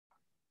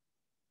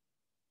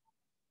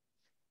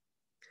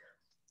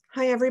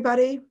Hi,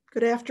 everybody.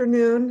 Good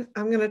afternoon.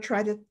 I'm going to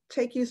try to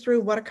take you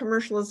through what a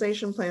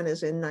commercialization plan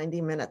is in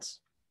 90 minutes.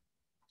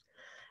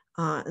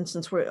 And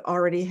since we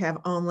already have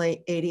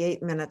only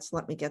 88 minutes,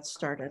 let me get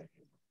started.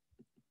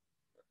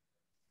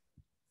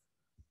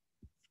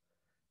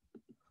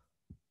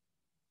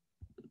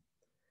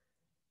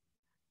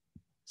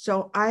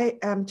 So I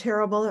am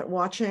terrible at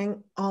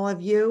watching all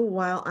of you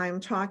while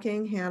I'm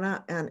talking.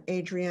 Hannah and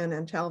Adrian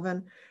and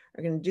Telvin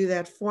are going to do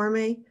that for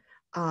me.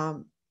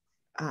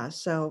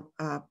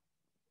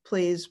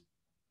 Please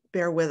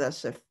bear with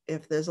us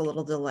if there's a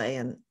little delay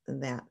in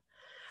that.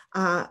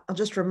 I'll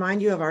just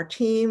remind you of our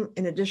team.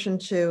 In addition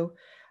to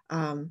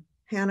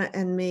Hannah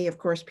and me, of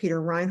course,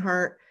 Peter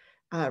Reinhardt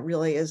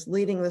really is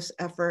leading this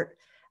effort.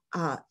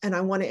 And I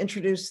want to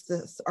introduce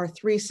our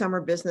 3 Summer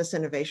Business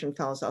Innovation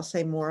Fellows. I'll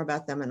say more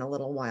about them in a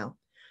little while.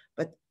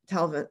 But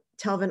Telvin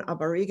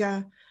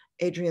Abariga,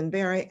 Adrian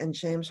Berry, and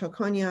James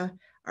Hokonia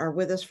are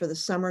with us for the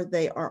summer.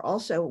 They are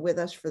also with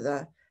us for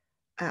the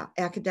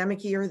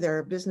academic year.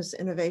 They're Business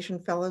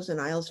Innovation Fellows in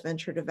IALS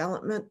Venture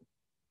Development.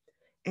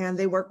 And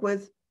they work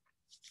with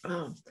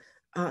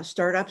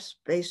startups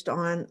based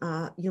on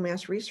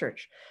UMass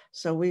research.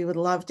 So we would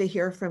love to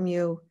hear from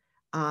you,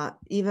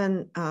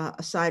 even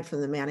aside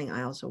from the Manning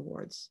IALS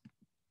Awards.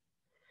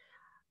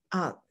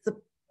 The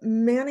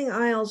Manning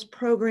IALS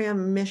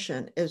program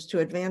mission is to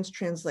advance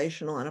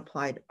translational and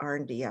applied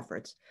R&D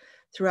efforts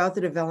throughout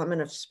the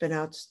development of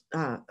spinouts,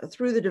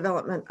 through the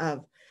development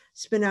of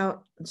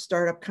spinout and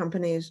startup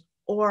companies,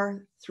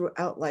 or through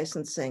out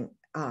licensing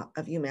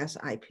of UMass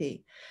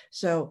IP.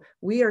 So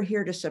we are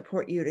here to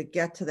support you to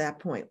get to that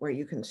point where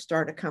you can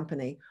start a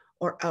company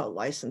or out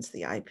license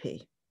the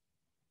IP.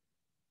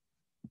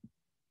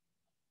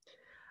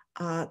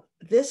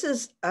 This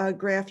is a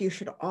graph you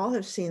should all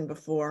have seen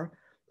before.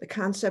 The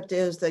concept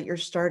is that you're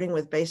starting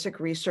with basic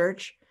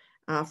research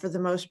for the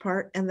most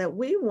part, and that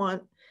we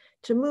want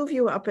to move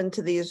you up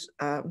into these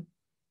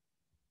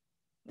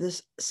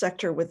this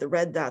sector with the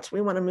red dots. We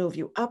want to move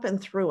you up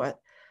and through it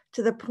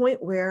to the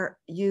point where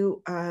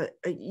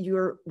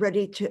you're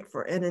ready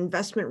for an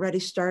investment-ready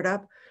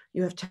startup.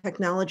 You have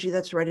technology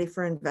that's ready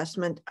for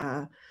investment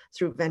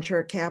through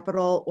venture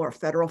capital or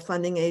federal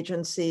funding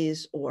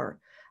agencies or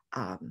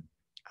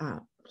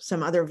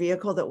some other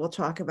vehicle that we'll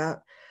talk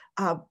about,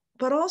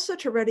 but also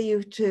to ready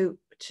you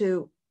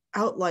to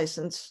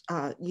out-license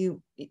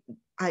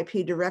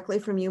IP directly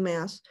from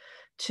UMass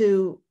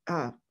to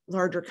a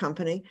larger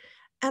company.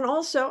 And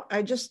also,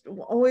 I just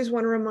always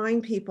want to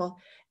remind people,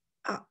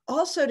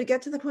 also to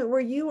get to the point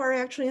where you are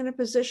actually in a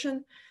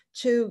position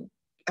to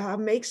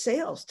make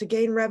sales, to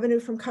gain revenue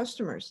from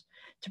customers,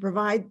 to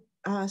provide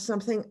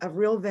something of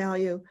real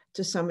value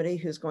to somebody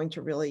who's going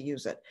to really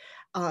use it.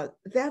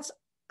 That's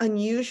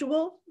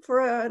unusual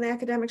for an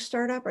academic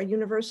startup or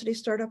university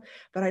startup,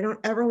 but I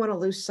don't ever want to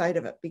lose sight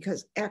of it,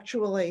 because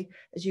actually,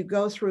 as you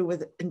go through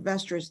with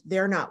investors,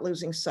 they're not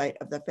losing sight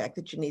of the fact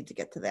that you need to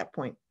get to that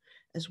point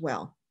as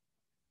well.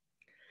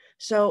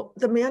 So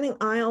the Manning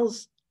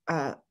IALS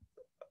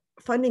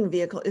funding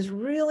vehicle is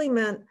really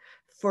meant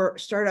for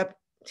startup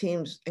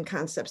teams and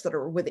concepts that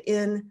are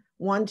within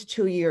 1 to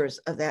 2 years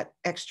of that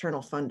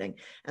external funding.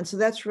 And so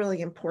that's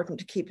really important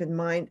to keep in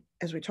mind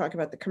as we talk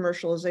about the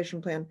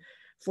commercialization plan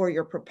for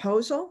your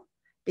proposal,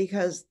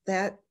 because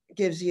that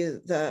gives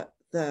you the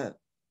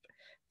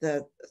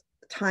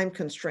time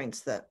constraints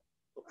that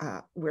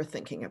we're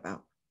thinking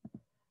about.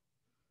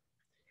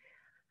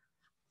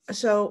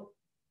 So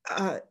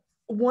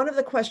one of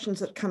the questions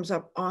that comes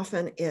up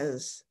often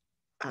is,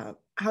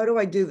 how do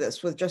I do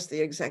this with just the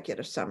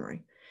executive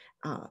summary?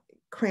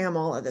 Cram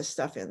all of this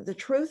stuff in. The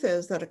truth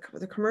is that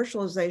the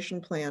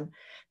commercialization plan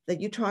that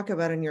you talk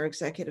about in your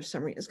executive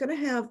summary is going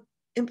to have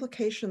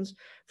implications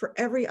for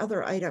every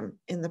other item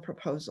in the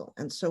proposal.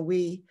 And so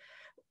we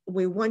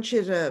want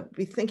you to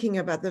be thinking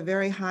about the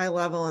very high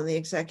level in the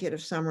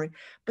executive summary,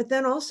 but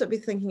then also be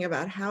thinking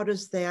about how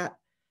does that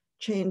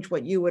change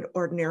what you would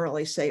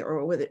ordinarily say,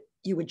 or with it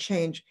you would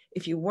change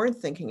if you weren't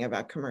thinking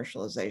about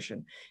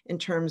commercialization in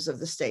terms of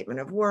the statement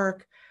of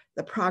work,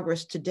 the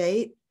progress to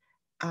date,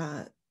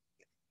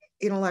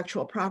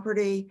 intellectual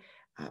property,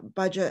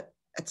 budget,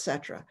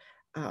 etc.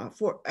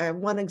 For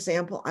one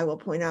example I will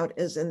point out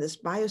is in this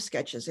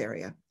biosketches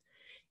area.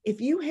 If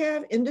you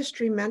have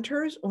industry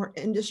mentors or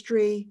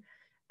industry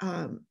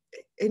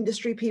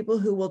people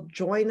who will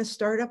join a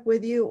startup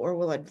with you or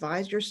will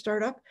advise your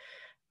startup,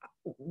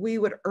 we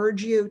would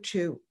urge you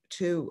to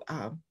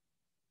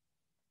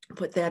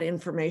put that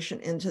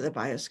information into the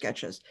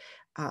biosketches.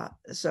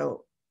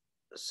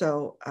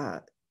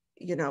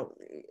 You know,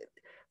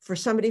 for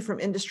somebody from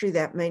industry,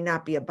 that may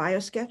not be a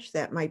biosketch,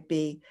 that might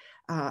be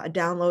a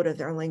download of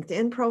their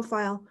LinkedIn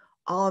profile.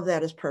 All of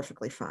that is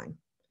perfectly fine.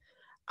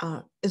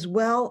 As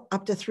well,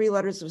 up to 3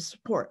 letters of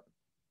support.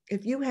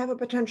 If you have a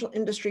potential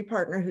industry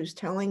partner who's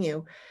telling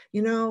you,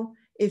 you know,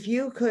 if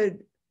you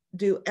could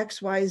do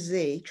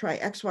XYZ, try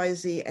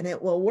XYZ, and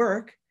it will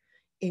work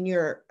in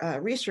your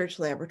research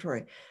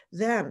laboratory,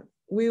 then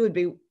we would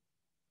be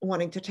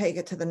wanting to take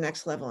it to the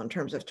next level in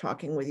terms of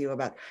talking with you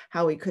about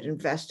how we could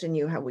invest in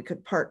you, how we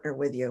could partner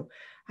with you,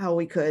 how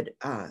we could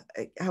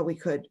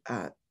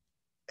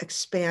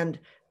expand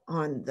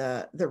on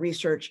the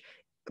research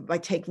by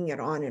taking it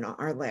on in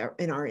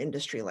our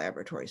industry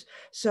laboratories.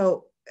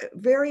 So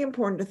very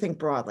important to think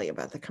broadly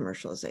about the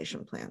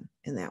commercialization plan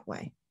in that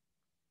way.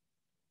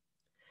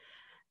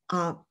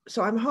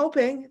 So I'm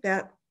hoping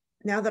that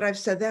now that I've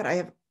said that, I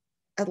have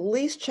at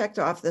least checked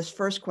off this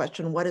first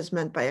question, what is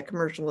meant by a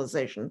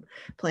commercialization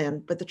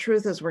plan? But the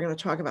truth is we're going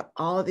to talk about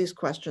all of these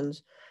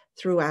questions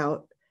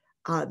throughout.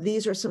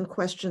 These are some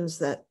questions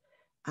that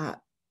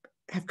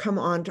have come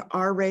onto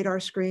our radar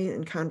screen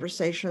in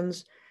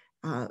conversations,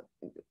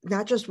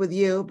 not just with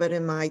you, but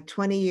in my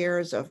 20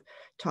 years of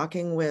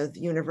talking with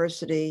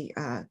university,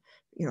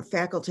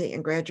 faculty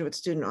and graduate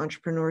student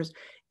entrepreneurs.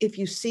 If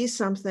you see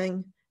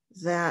something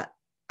that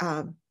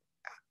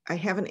I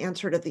haven't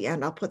answered at the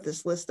end, I'll put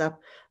this list up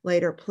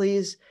later.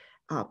 Please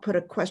put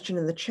a question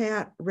in the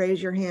chat,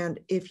 raise your hand.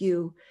 If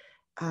you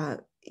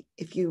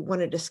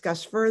want to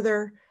discuss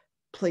further,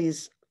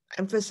 please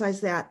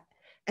emphasize that.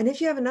 And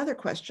if you have another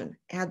question,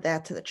 add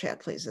that to the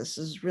chat, please. This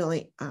is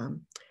really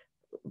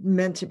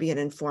meant to be an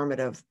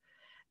informative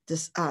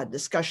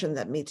discussion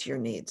that meets your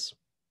needs.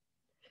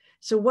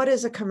 So what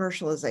is a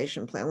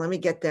commercialization plan? Let me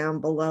get down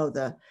below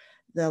the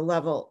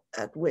level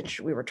at which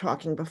we were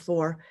talking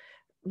before.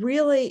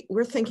 Really,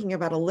 we're thinking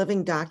about a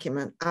living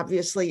document.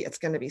 Obviously, it's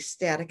going to be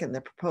static in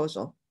the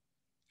proposal,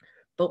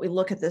 but we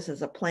look at this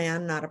as a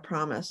plan, not a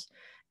promise.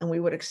 And we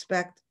would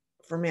expect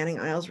for Manning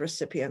IALS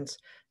recipients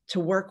to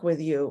work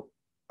with you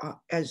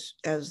as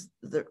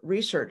the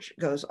research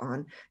goes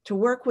on, to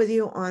work with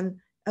you on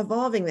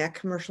evolving that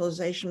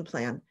commercialization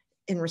plan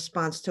in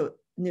response to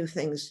new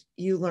things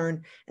you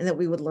learn and that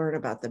we would learn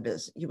about the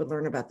business. You would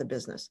learn about the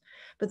business.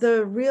 But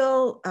the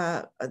real,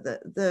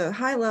 the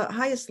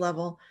highest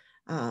level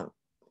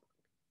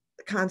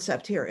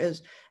concept here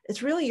is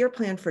it's really your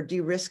plan for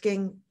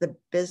de-risking the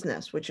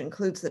business, which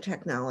includes the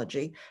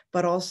technology,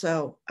 but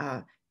also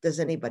does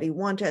anybody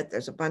want it?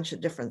 There's a bunch of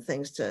different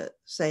things to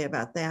say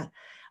about that,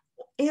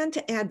 and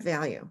to add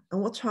value. And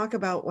we'll talk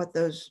about what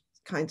those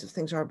kinds of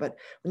things are. But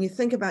when you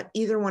think about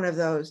either one of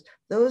those,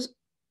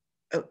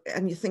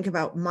 and you think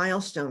about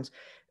milestones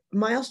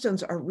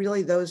are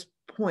really those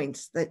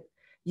points that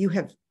you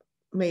have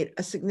made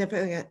a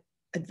significant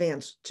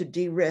advance to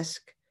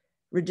de-risk,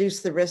 reduce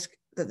the risk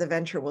that the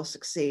venture will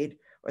succeed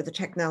or the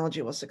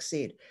technology will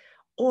succeed,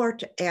 or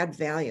to add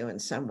value in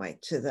some way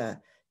to the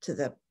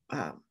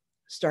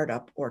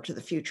startup or to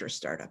the future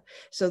startup.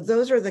 So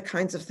those are the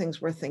kinds of things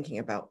we're thinking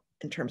about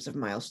in terms of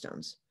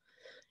milestones.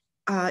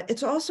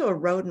 It's also a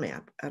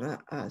roadmap and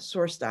a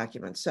source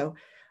document. So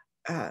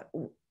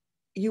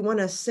you want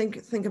to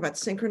think about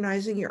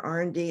synchronizing your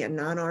R&D and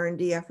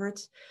non-R&D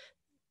efforts.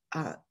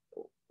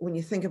 When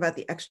you think about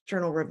the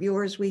external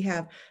reviewers we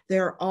have,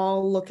 they're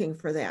all looking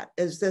for that.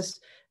 Is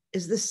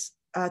this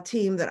a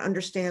team that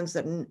understands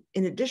that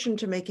in addition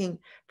to making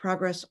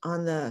progress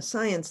on the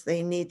science,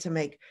 they need to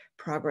make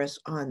progress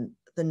on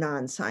the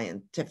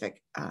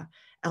non-scientific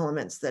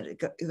elements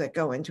that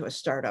go into a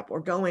startup or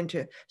go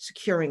into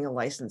securing a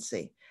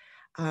licensee.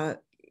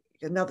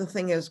 Another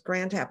thing is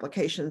grant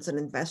applications and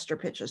investor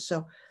pitches.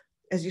 So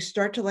as you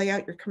start to lay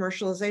out your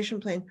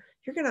commercialization plan,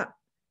 you're going to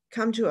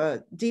come to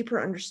a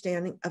deeper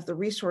understanding of the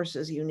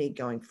resources you need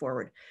going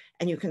forward.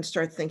 And you can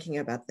start thinking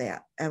about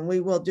that. And we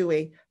will do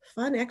a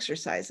fun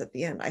exercise at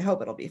the end. I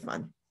hope it'll be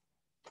fun.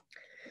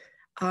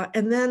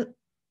 And then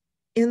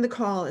in the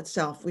call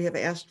itself, we have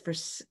asked for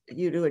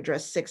you to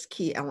address 6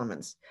 key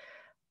elements.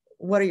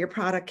 What are your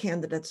product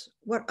candidates?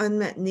 What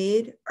unmet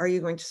need are you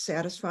going to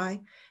satisfy?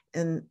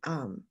 And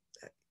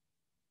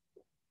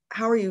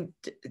how are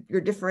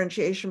your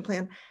differentiation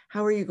plan?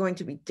 How are you going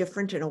to be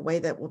different in a way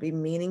that will be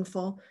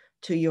meaningful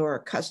to your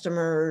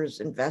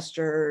customers,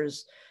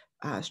 investors,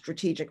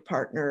 strategic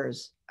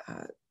partners,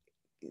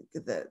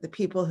 the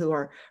people who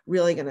are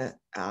really going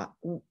to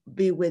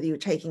be with you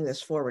taking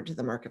this forward to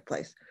the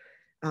marketplace?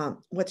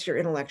 What's your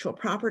intellectual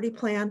property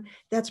plan?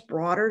 That's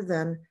broader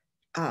than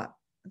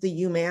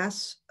the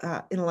UMass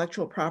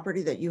intellectual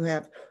property that you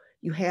have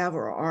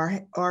or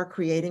are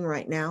creating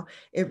right now.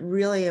 It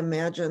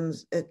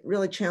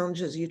really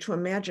challenges you to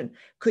imagine,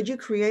 could you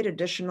create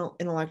additional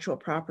intellectual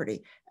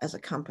property as a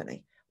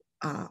company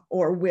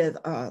or with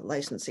a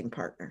licensing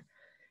partner?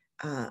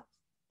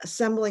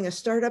 Assembling a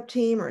startup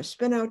team or a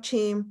spin-out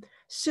team,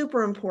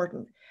 super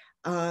important.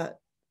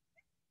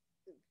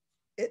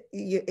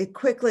 It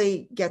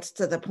quickly gets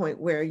to the point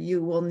where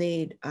you will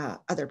need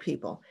other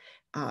people,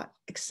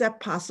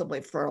 except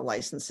possibly for a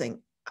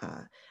licensing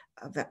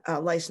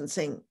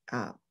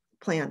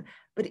plan.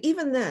 But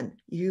even then,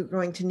 you're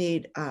going to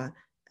need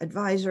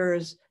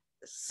advisors,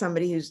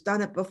 somebody who's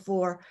done it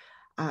before,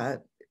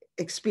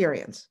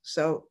 experience.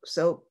 So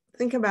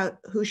think about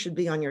who should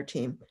be on your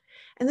team.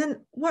 And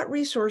then what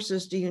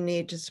resources do you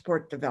need to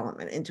support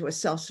development into a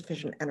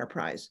self-sufficient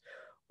enterprise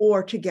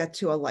or to get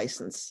to a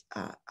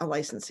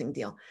licensing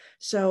deal?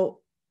 So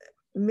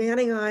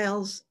Manning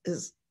IALS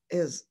is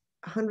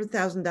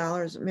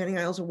 $100,000. Many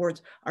IALS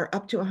awards are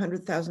up to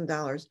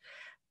 $100,000,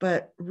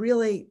 but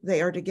really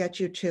they are to get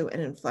you to an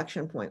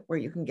inflection point where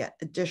you can get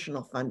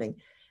additional funding,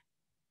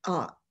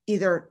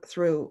 either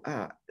through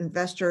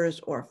investors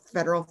or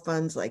federal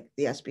funds like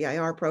the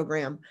SBIR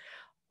program,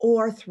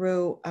 or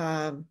through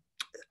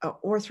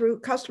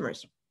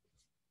customers.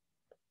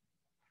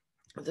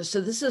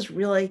 So this is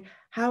really,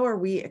 how are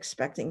we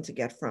expecting to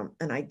get from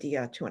an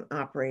idea to an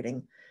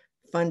operating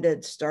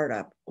funded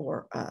startup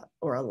or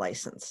a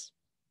license?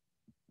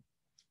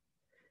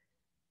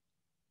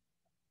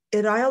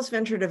 At IALS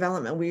Venture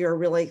Development, we are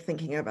really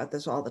thinking about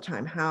this all the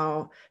time,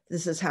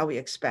 this is how we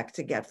expect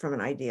to get from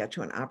an idea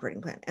to an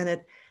operating plan. And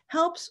it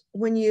helps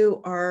when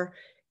you are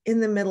in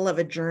the middle of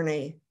a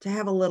journey to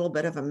have a little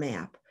bit of a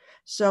map.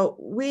 So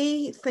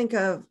we think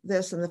of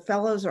this, and the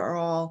fellows are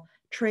all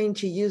trained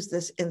to use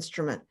this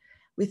instrument.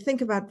 We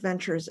think about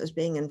ventures as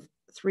being in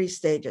 3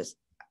 stages: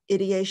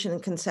 ideation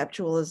and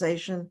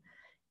conceptualization,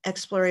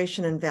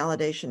 exploration and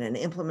validation, and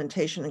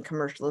implementation and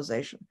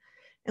commercialization.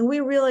 And we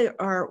really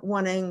are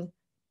wanting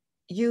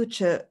you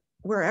to,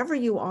 wherever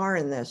you are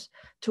in this,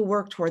 to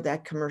work toward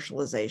that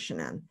commercialization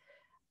end.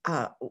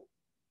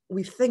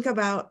 We think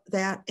about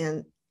that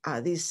in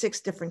these 6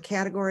 different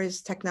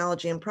categories: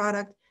 technology and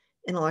product,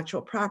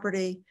 intellectual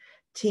property,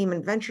 team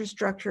and venture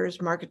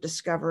structures, market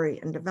discovery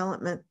and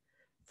development,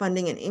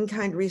 funding and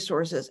in-kind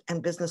resources,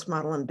 and business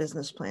model and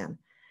business plan.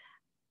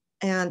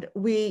 And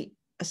we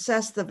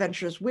assess the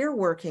ventures we're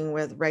working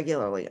with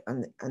regularly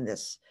on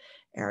this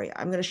area.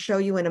 I'm going to show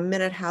you in a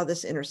minute how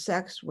this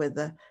intersects with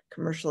the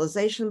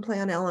commercialization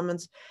plan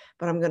elements,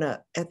 but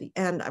at the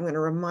end, I'm going to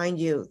remind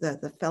you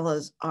that the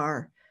fellows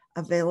are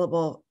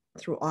available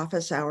through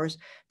office hours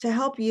to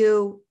help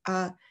you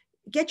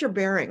get your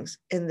bearings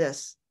in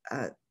this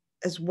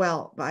as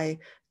well, by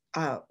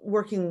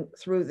working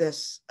through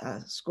this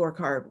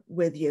scorecard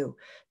with you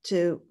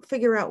to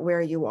figure out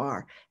where you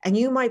are. And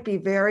you might be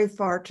very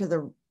far to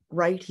the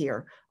right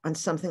here on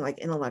something like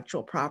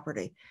intellectual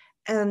property,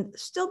 and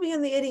still be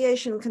in the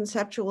ideation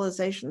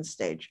conceptualization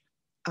stage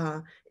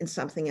in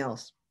something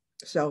else.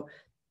 So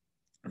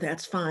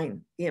that's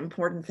fine. The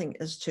important thing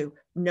is to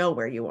know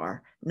where you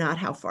are, not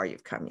how far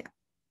you've come yet.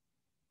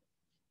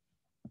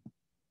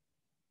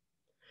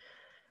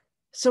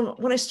 So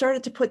when I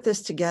started to put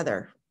this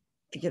together,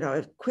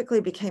 it quickly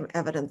became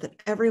evident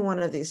that every one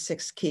of these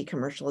 6 key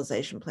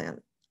commercialization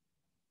plan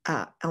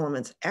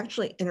elements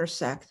actually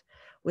intersect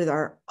with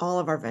all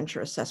of our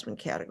venture assessment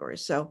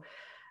categories. So,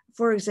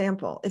 for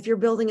example, if you're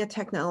building a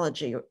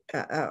technology,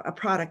 a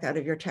product out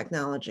of your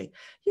technology,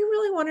 you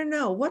really want to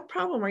know, what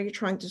problem are you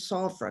trying to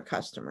solve for a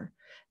customer?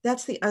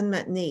 That's the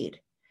unmet need.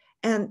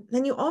 And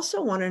then you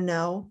also want to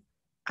know,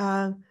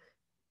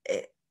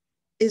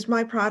 is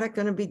my product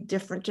going to be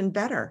different and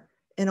better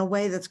in a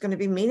way that's going to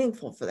be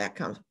meaningful for that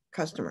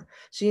customer?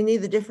 So you need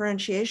the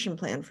differentiation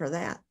plan for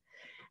that.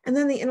 And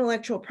then the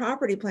intellectual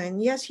property plan,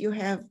 yes, you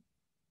have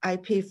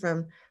IP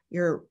from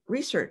your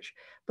research,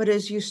 but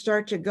as you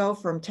start to go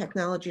from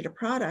technology to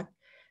product,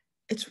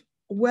 it's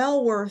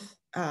well worth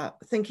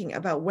thinking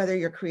about whether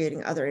you're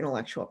creating other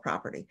intellectual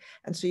property.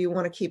 And so you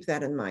want to keep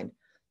that in mind.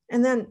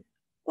 And then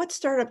what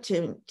startup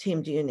team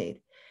do you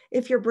need?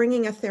 If you're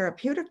bringing a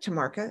therapeutic to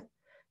market,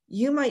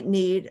 you might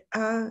need,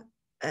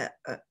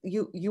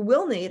 you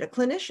will need a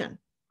clinician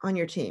on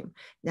your team.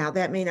 Now,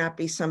 that may not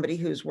be somebody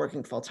who's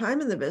working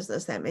full-time in the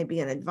business, that may be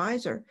an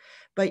advisor,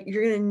 but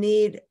you're going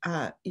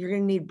to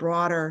need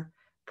broader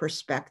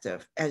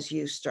perspective as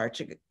you start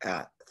to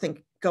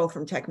go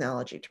from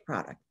technology to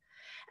product.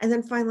 And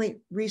then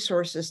finally,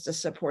 resources to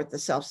support the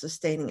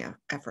self-sustaining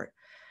effort.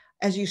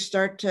 As you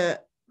start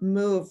to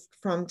move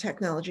from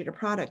technology to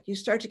product, you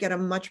start to get a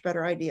much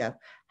better idea of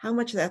how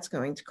much that's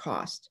going to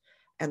cost.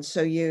 And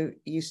so you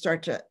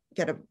start to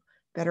get a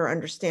better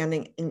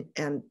understanding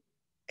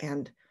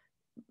and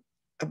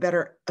a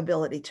better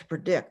ability to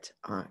predict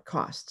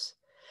costs.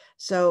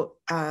 So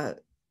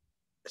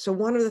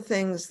one of the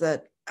things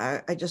that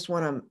I just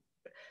want to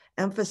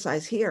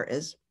emphasize here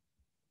is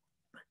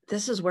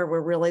this is where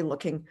we're really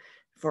looking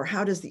for,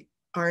 how does the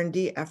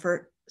R&D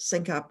effort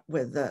sync up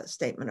with the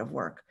statement of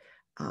work?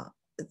 How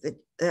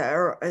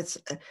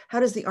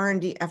does the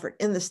R&D effort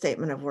in the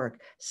statement of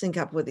work sync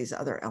up with these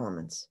other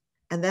elements?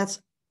 And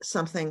that's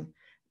something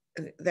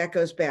that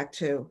goes back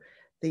to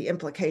the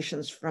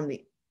implications from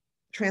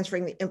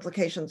transferring the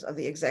implications of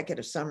the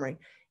executive summary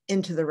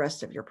into the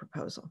rest of your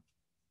proposal.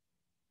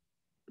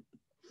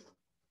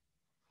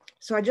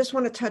 So I just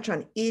want to touch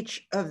on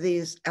each of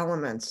these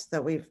elements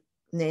that we've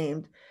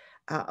named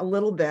a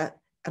little bit,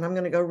 and I'm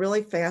going to go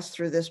really fast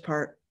through this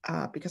part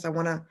because I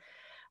want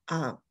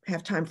to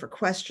have time for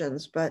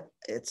questions, but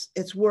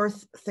it's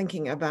worth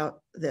thinking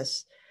about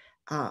this.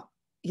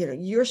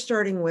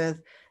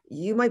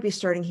 You might be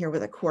starting here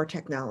with a core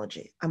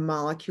technology, a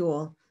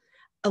molecule,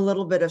 a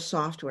little bit of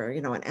software,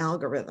 an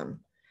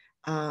algorithm,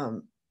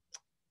 an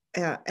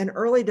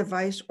early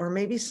device, or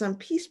maybe some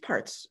piece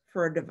parts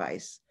for a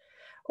device,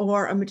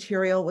 or a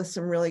material with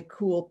some really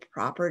cool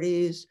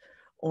properties,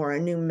 or a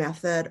new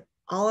method.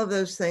 All of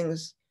those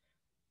things,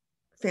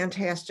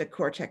 fantastic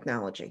core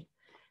technology.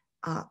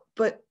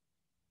 But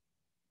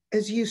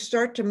as you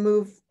start to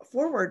move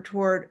forward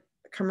toward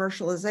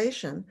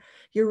commercialization,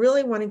 you're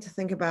really wanting to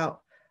think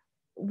about,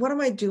 what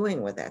am I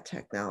doing with that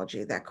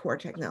technology, that core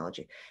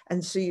technology?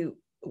 And so you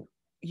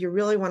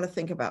really want to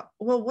think about,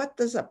 well, what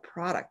does a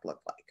product look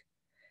like?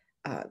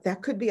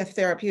 That could be a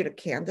therapeutic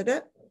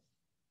candidate.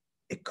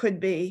 It could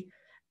be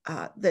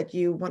that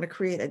you want to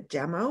create a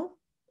demo.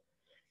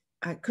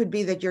 It could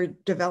be that you're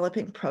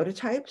developing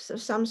prototypes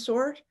of some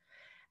sort.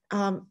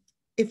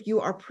 If you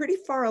are pretty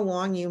far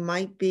along, you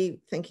might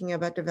be thinking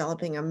about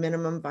developing a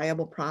minimum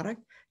viable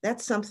product.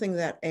 That's something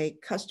that a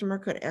customer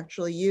could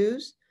actually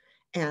use,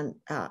 and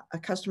a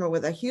customer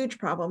with a huge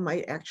problem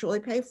might actually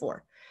pay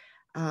for.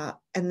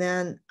 And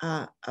then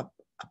a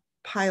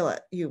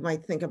pilot, you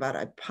might think about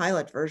a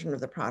pilot version of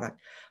the product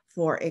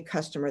for a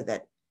customer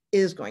that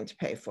is going to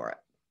pay for it.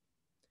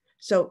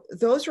 So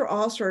those are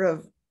all sort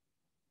of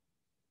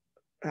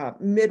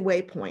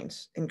midway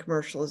points in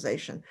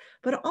commercialization.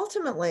 But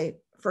ultimately,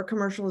 for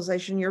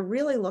commercialization, you're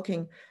really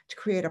looking to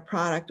create a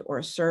product or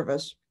a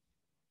service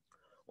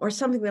or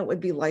something that would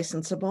be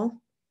licensable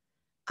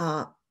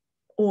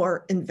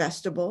or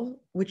investable,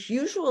 which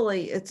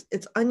usually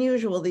it's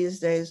unusual these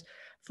days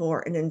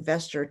for an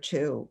investor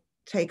to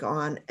take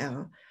on,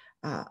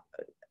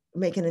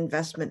 make an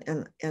investment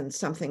in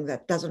something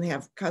that doesn't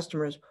have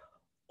customers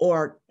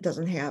or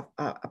doesn't have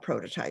a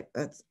prototype.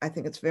 I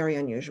think it's very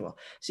unusual.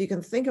 So you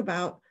can think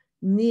about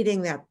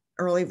needing that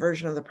early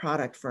version of the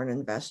product for an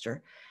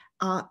investor,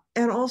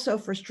 and also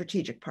for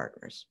strategic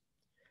partners.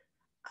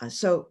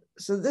 So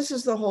this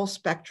is the whole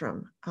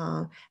spectrum.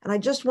 And I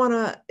just want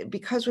to,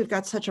 because we've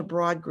got such a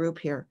broad group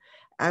here,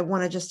 I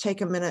want to just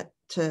take a minute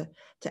to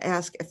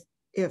ask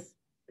if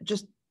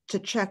just to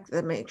check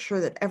that, make sure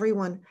that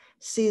everyone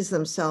sees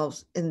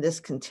themselves in this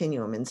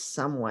continuum in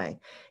some way.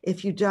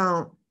 If you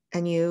don't,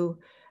 and you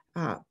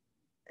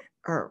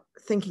are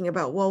thinking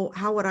about, well,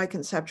 how would I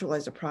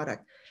conceptualize a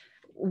product?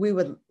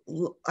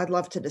 I'd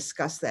love to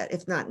discuss that,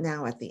 if not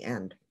now, at the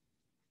end.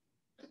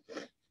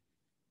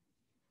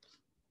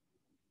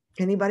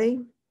 Anybody?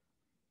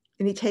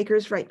 Any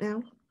takers right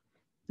now?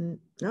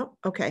 No?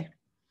 Okay.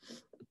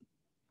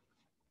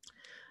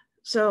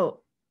 So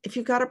if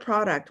you've got a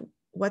product,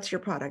 what's your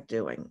product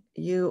doing?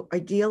 You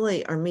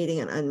ideally are meeting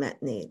an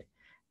unmet need.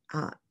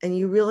 And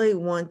you really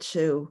want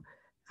to,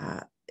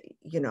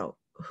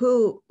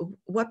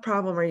 what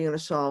problem are you going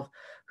to solve?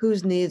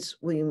 Whose needs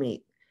will you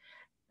meet?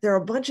 There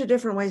are a bunch of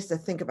different ways to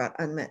think about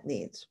unmet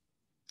needs.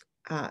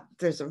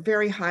 There's a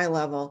very high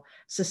level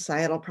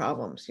societal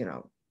problems,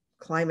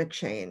 climate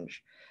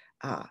change,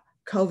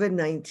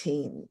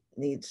 COVID-19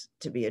 needs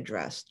to be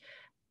addressed.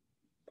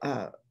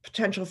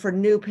 Potential for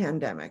new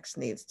pandemics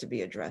needs to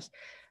be addressed.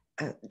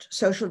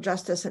 Social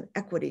justice and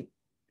equity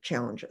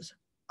challenges.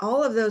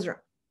 All of those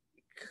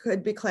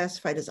could be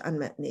classified as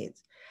unmet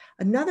needs.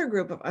 Another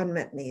group of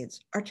unmet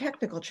needs are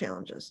technical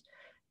challenges.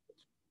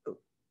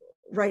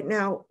 Right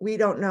now, we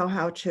don't know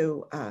how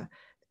to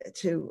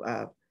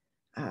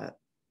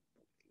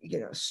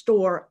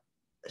store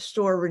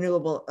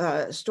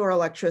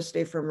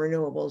electricity from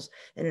renewables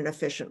in an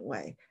efficient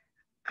way.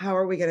 How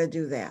are we going to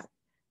do that?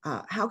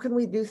 How can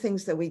we do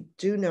things that we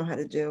do know how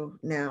to do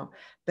now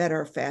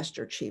better,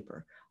 faster,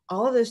 cheaper?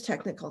 All of those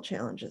technical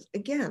challenges,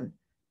 again,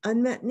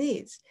 unmet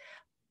needs.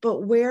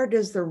 But where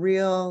does the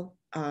rubber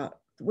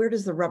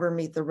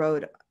meet the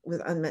road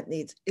with unmet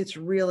needs? It's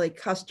really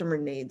customer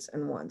needs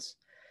and wants.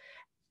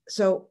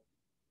 So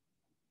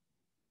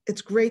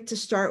it's great to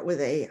start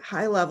with a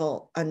high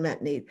level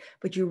unmet need,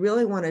 but you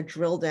really want to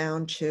drill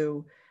down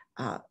to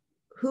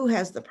who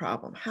has the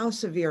problem? How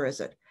severe is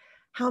it?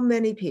 How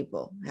many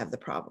people have the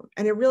problem?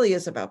 And it really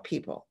is about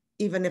people,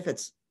 even if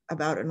it's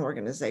about an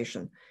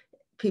organization.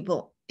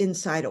 People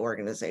inside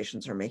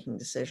organizations are making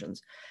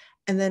decisions.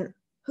 And then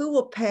who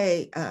will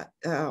pay,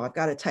 I've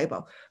got a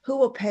typo, who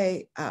will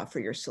pay for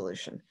your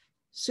solution?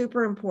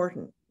 Super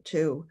important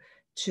to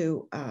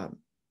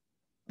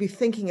be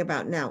thinking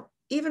about now,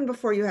 even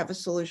before you have a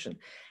solution.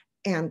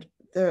 And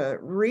the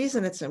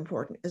reason it's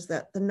important is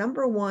that the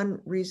number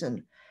one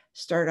reason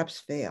startups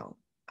fail,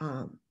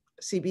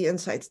 CB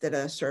Insights did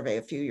a survey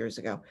a few years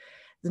ago.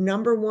 The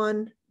number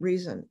one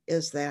reason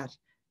is that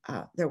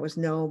there was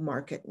no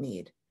market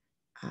need.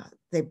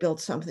 They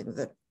built something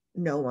that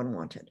no one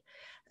wanted.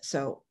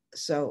 So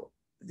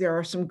there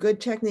are some good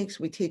techniques.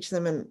 We teach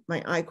them in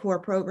my I-Core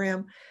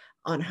program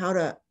on how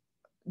to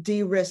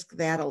de-risk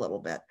that a little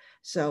bit.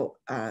 So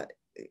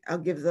I'll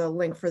give the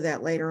link for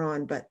that later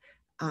on. But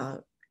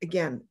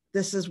again,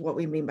 this is what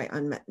we mean by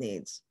unmet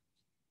needs.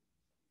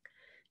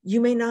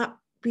 You may not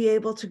be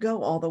able to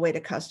go all the way to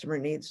customer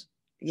needs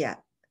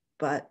yet,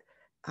 but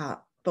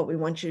we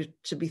want you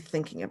to be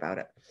thinking about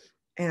it.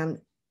 And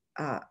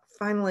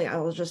finally, I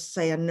will just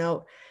say a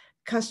note,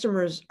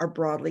 customers are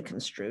broadly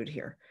construed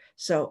here.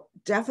 So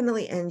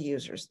definitely end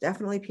users,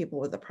 definitely people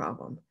with a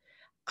problem.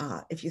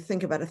 If you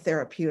think about a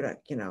therapeutic,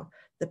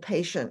 the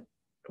patient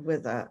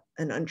with an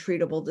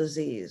untreatable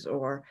disease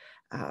or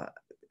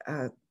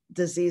a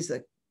disease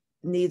that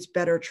needs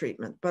better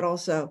treatment, but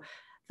also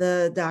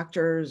the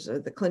doctors, or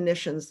the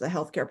clinicians, the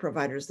healthcare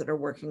providers that are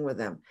working with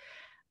them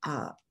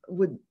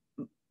would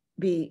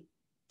be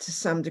to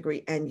some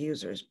degree end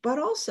users, but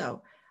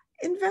also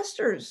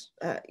investors.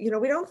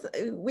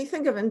 We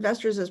think of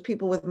investors as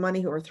people with money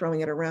who are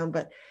throwing it around,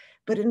 but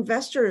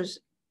investors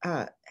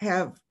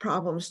have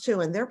problems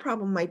too, and their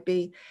problem might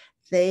be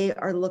they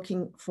are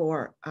looking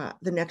for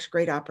the next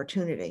great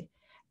opportunity,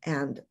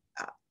 and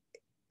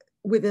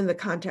within the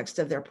context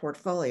of their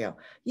portfolio,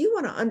 you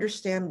want to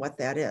understand what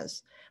that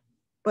is.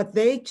 But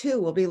they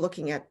too will be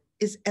looking at,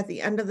 is at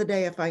the end of the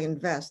day, if I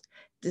invest,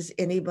 is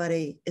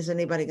anybody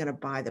going to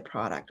buy the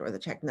product or the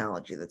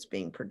technology that's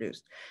being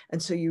produced?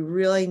 And so you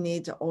really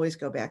need to always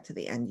go back to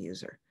the end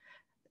user.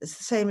 It's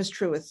the same is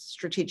true with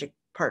strategic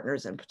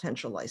partners and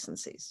potential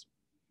licensees.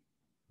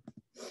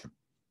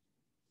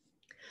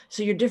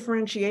 So your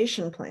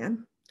differentiation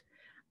plan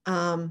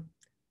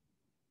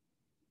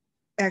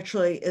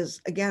actually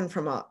is, again,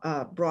 from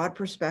a broad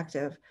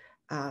perspective,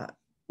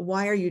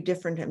 why are you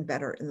different and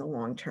better in the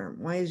long term?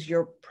 Why is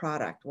your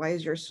product, why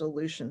is your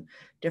solution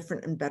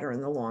different and better in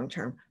the long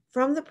term?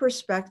 From the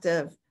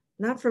perspective,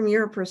 not from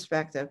your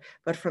perspective,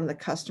 but from the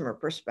customer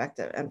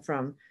perspective and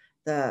from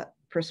the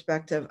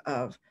perspective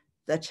of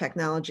the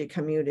technology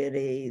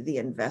community, the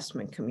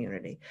investment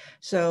community.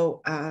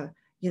 So,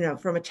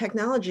 from a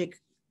technology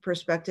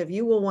perspective,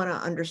 you will want to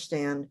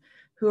understand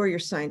who are your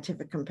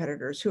scientific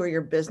competitors, who are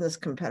your business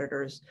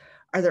competitors,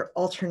 are there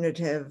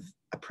alternative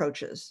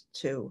approaches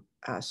to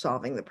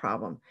solving the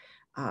problem?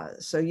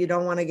 So you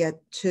don't want to get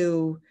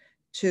too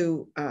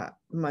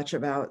much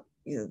about,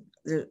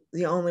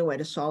 the only way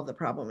to solve the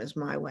problem is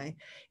my way.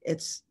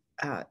 It's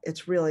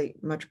really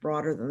much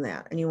broader than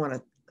that, and you want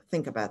to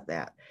think about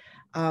that.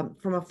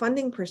 From a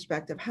funding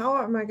perspective,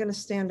 how am I going to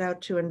stand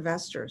out to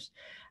investors?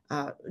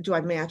 Do I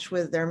match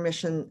with their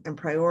mission and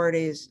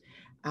priorities?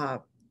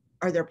 Are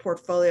there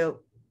portfolio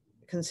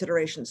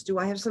considerations? Do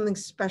I have something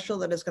special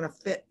that is going to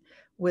fit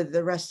with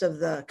the rest of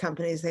the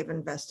companies they've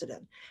invested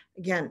in?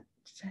 Again,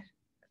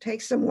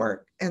 take some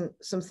work and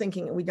some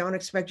thinking. We don't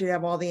expect you to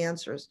have all the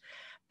answers,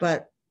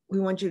 but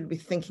we want you to be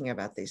thinking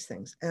about these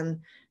things.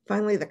 And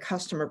finally, the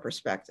customer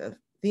perspective,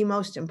 the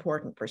most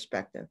important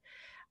perspective.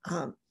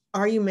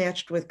 Are you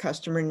matched with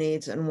customer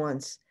needs and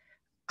wants,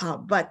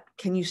 but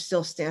can you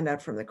still stand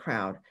out from the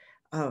crowd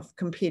of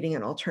competing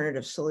and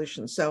alternative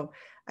solutions? So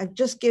I've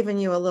just given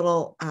you a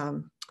little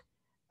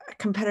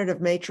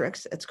competitive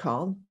matrix, it's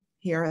called.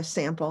 Here, a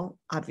sample,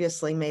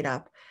 obviously made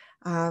up.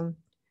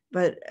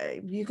 But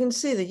you can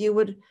see that you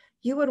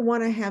would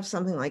want to have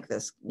something like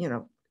this,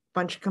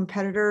 bunch of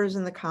competitors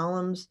in the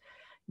columns,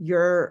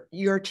 your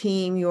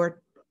team,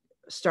 your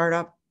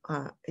startup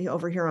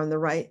over here on the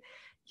right.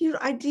 You'd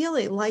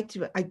ideally like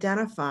to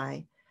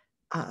identify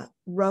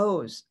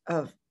rows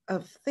of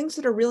things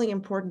that are really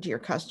important to your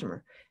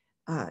customer.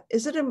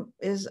 Is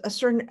a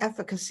certain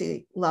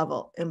efficacy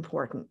level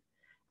important?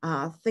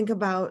 Think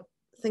about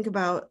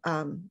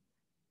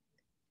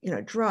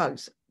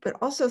drugs, but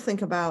also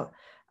think about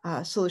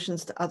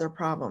solutions to other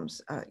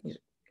problems.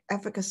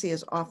 Efficacy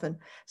is often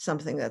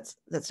something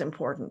that's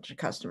important to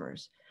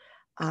customers.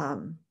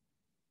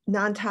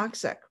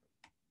 Non-toxic,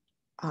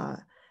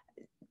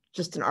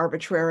 just an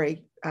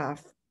arbitrary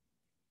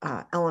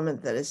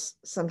element that is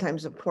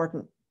sometimes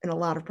important in a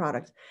lot of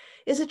products.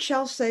 Is it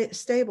shelf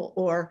stable?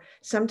 Or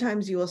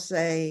sometimes you will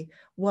say,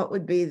 what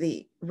would be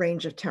the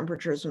range of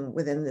temperatures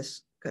within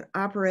this could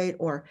operate?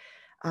 Or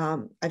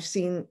I've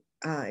seen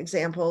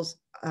examples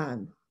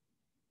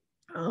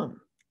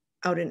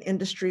out in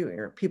industry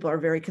where people are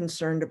very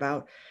concerned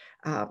about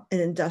an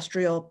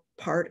industrial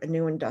part, a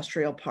new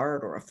industrial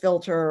part, or a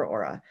filter,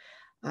 or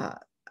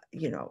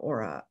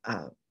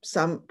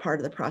some part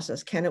of the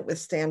process. Can it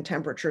withstand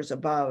temperatures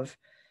above,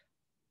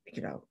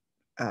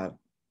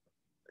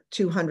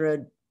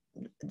 200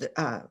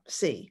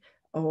 C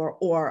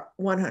or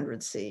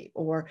 100 C,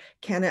 or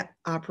can it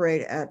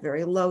operate at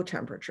very low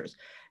temperatures?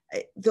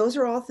 Those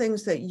are all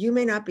things that you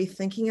may not be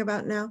thinking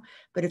about now,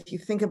 but if you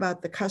think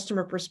about the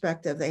customer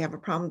perspective, they have a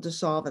problem to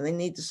solve and they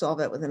need to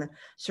solve it within a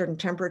certain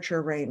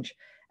temperature range.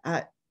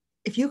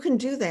 If you can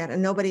do that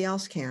and nobody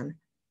else can,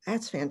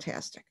 that's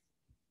fantastic.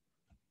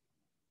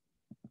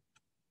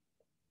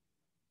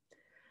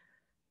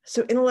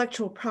 So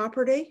intellectual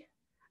property,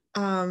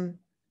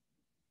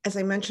 as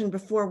I mentioned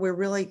before, we're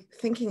really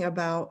thinking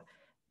about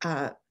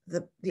the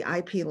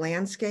IP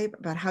landscape,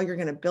 about how you're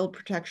going to build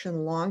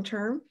protection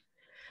long-term.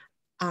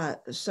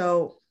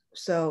 So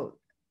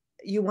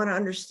you want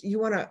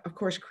to, of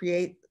course,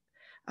 create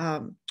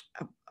IP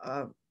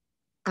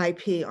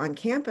on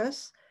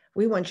campus.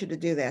 We want you to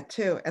do that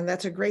too, and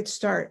that's a great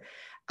start.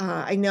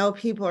 I know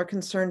people are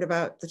concerned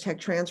about the tech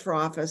transfer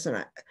office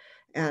and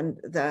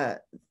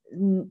the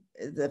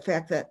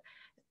fact that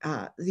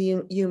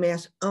the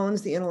UMass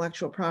owns the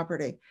intellectual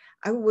property.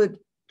 I would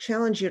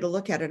challenge you to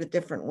look at it a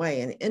different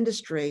way. In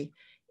industry,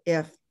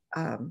 if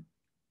an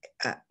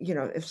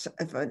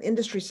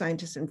industry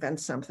scientist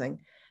invents something,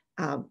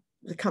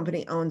 the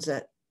company owns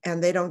it,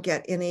 and they don't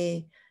get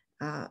any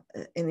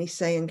any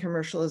say in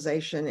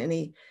commercialization,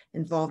 any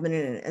involvement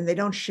in it, and they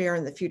don't share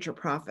in the future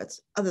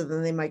profits, other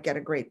than they might get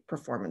a great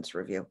performance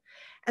review.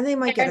 And they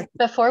might get a—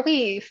 Before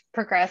we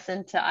progress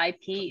into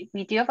IP,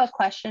 we do have a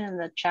question in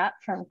the chat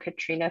from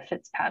Katrina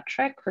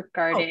Fitzpatrick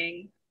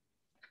regarding,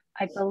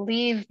 I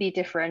believe, the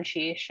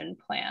differentiation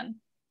plan.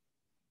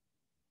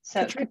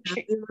 So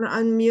Katrina, you want to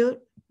unmute?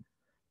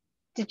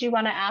 Did you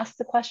want to ask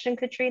the question,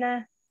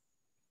 Katrina?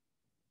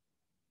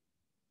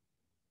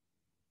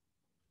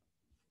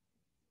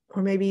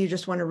 Or maybe you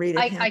just want to read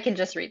it. I can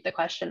just read the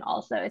question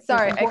also.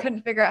 Sorry, I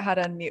couldn't figure out how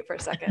to unmute for a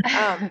second.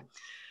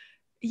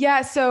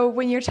 Yeah, so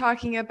when you're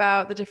talking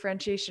about the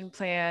differentiation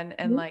plan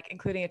and like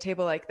including a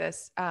table like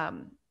this,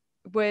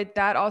 would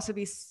that also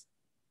be,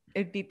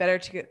 it'd be better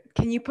to,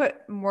 can you put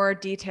more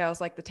details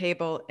like the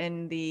table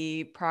in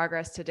the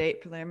progress to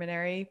date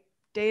preliminary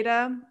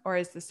data, or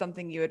is this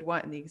something you would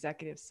want in the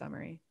executive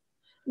summary?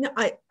 No,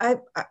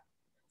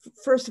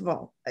 first of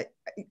all,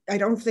 I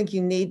don't think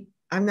you need,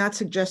 I'm not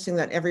suggesting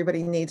that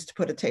everybody needs to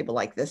put a table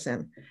like this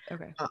in.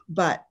 Okay.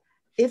 But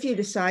if you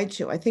decide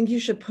to, I think you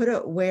should put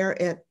it where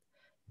it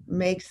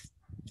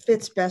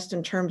fits best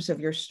in terms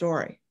of your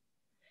story.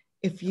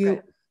 If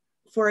you,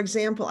 for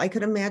example, I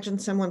could imagine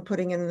someone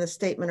putting in the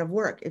statement of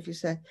work. If you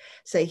say,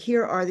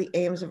 here are the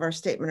aims of our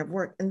statement of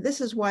work, and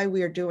this is why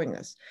we are doing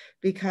this,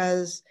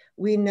 because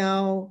we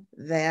know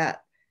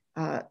that,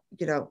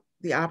 you know,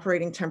 the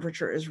operating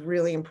temperature is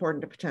really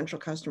important to potential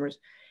customers.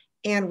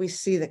 And we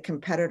see that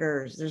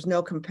competitors, there's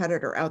no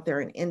competitor out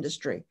there in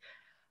industry.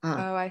 Oh,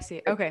 I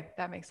see. Okay,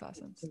 that makes a lot of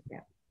sense.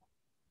 Yeah.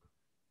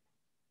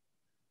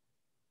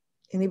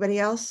 Anybody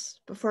else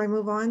before I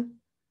move on?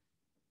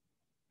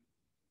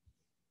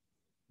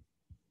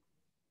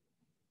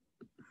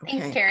 Okay.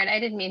 Thanks, Karen. I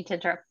didn't mean to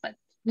interrupt, but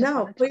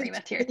no, please, bring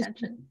that to your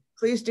attention.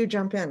 Please do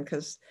jump in,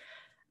 because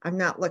I'm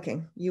not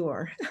looking. You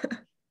are.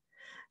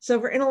 So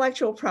for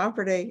intellectual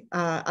property,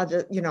 I'll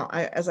just, you know,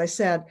 as I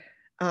said,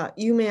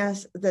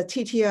 UMass, the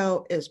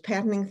TTO is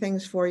patenting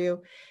things for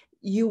you.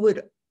 You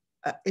would,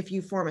 if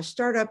you form a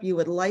startup, you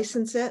would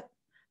license it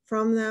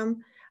from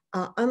them.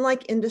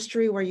 Unlike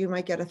industry, where you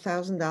might get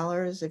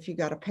 $1,000 if you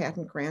got a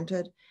patent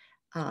granted,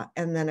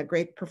 and then a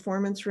great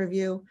performance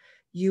review,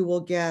 you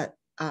will get,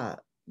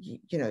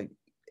 you know,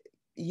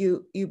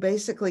 you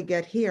basically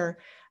get here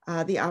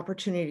the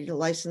opportunity to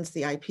license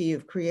the IP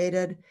you've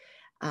created,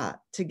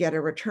 to get a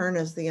return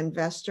as the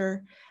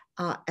investor.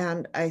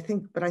 And I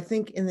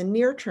think in the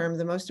near term,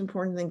 the most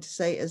important thing to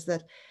say is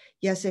that,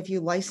 yes, if you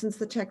license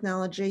the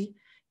technology,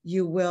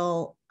 you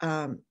will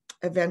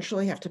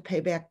eventually have to pay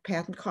back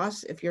patent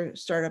costs if your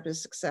startup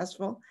is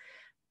successful.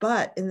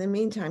 But in the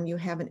meantime, you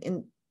have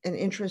an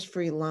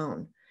interest-free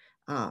loan.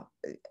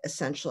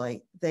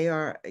 Essentially,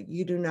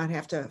 you do not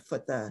have to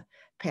foot the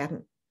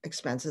patent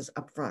expenses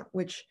up front,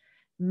 which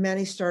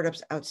many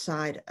startups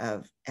outside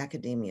of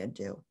academia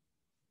do.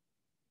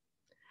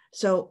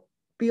 So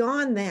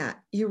beyond that,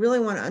 you really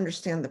want to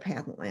understand the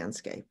patent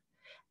landscape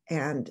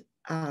and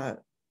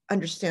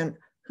understand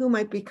who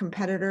might be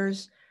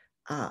competitors.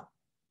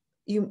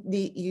 You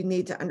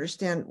need to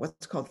understand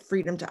what's called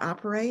freedom to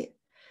operate.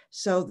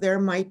 So there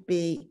might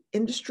be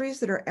industries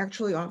that are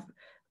actually off,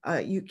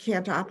 you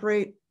can't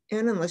operate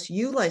in unless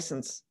you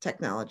license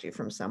technology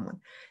from someone.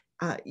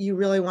 You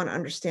really want to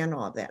understand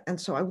all of that.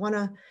 And so I want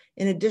to,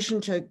 in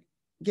addition to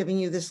giving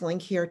you this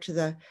link here to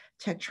the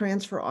Tech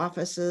Transfer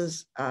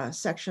Office's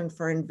section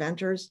for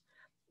inventors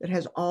that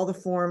has all the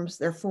forms,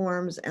 their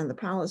forms and the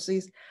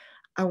policies,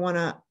 I want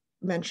to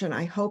mention,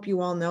 I hope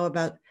you all know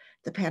about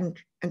the Patent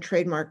and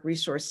Trademark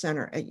Resource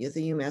Center at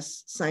the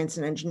UMass Science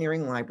and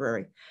Engineering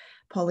Library.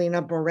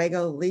 Paulina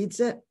Borrego leads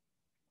it.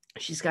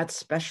 She's got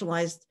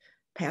specialized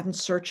patent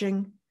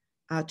searching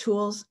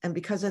tools, and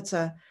because it's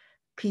a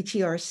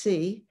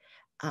PTRC,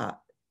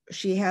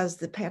 she has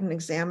the patent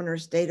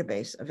examiner's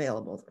database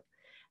available.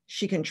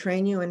 She can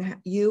train you, and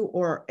you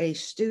or a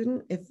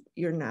student, if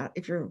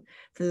you're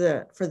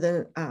for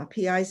the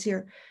PIs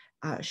here,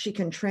 she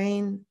can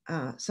train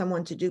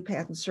someone to do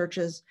patent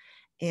searches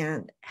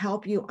and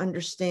help you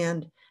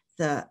understand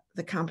the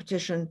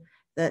competition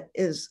that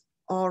is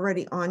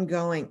already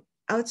ongoing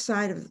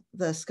outside of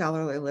the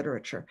scholarly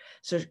literature.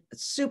 So it's a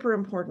super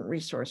important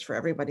resource for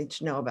everybody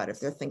to know about if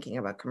they're thinking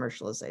about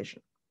commercialization.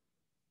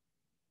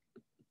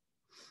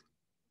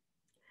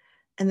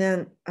 And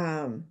then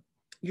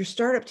your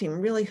startup team,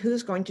 really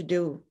who's going to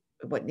do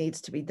what needs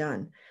to be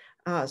done.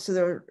 So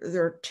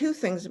there are two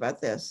things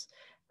about this.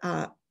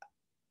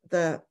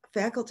 The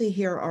faculty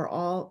here are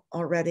all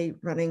already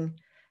running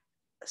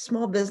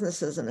small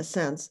businesses in a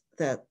sense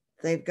that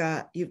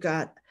you've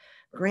got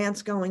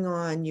grants going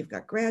on, you've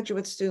got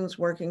graduate students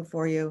working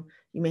for you,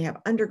 you may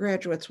have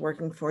undergraduates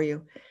working for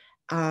you.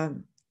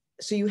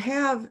 So you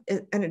have,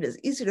 and it is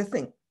easy to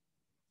think,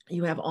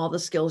 you have all the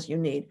skills you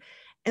need.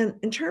 And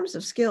in terms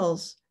of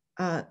skills,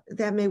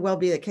 that may well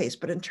be the case,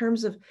 but in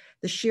terms of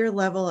the sheer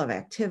level of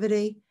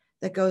activity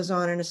that goes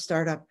on in a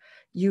startup,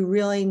 you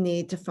really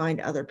need to find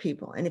other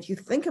people. And if you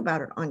think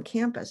about it on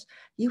campus,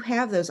 you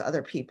have those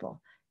other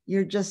people.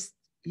 You just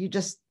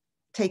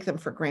take them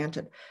for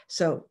granted.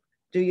 So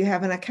Do you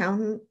have an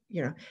accountant?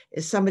 You know,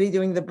 is somebody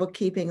doing the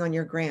bookkeeping on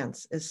your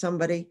grants? Is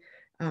somebody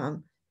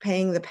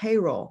paying the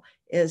payroll?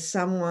 Is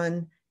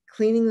someone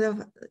cleaning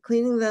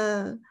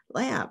the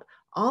lab?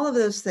 All of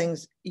those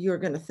things you're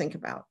going to think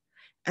about.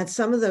 And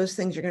some of those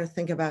things you're going to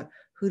think about,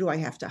 who do I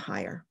have to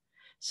hire?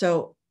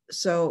 So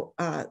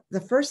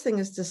the first thing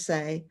is to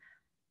say,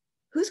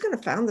 who's going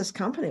to found this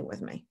company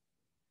with me?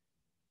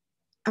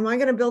 Am I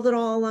going to build it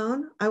all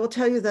alone? I will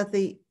tell you that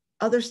the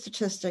other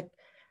statistic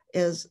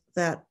is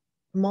that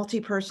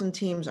multi-person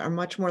teams are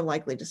much more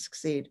likely to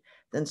succeed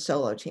than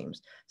solo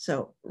teams.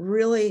 So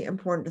really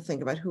important to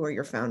think about who are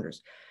your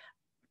founders.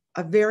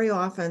 Very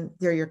often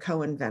they're your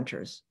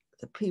co-inventors,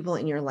 the people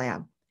in your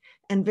lab.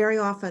 And very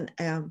often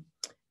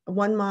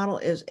one model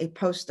is a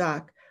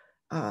postdoc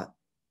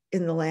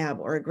in the lab,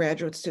 or a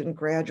graduate student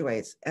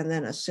graduates and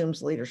then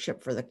assumes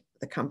leadership for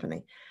the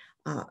company.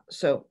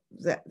 So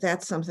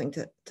that's something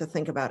to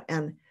think about.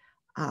 And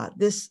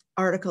this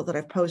article that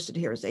I've posted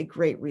here is a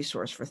great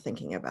resource for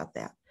thinking about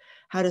that.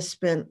 How to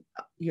spin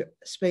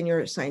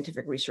your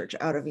scientific research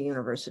out of a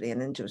university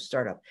and into a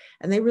startup.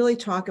 And they really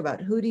talk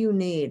about who do you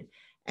need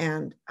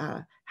and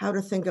how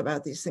to think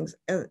about these things.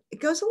 It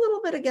goes a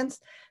little bit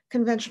against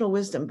conventional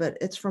wisdom, but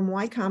it's from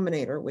Y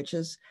Combinator, which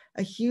is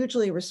a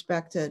hugely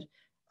respected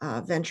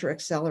venture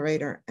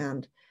accelerator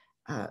and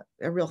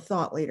a real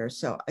thought leader.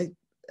 So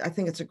I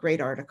think it's a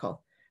great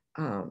article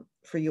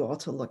for you all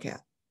to look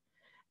at.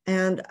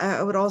 And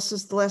I would also,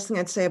 the last thing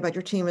I'd say about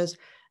your team is,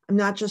 I'm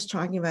not just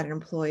talking about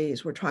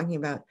employees. We're talking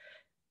about,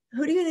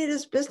 who do you need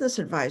as business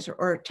advisor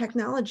or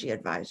technology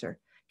advisor?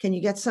 Can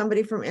you get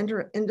somebody from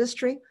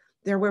industry?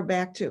 There we're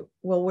back to,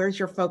 well, where's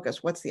your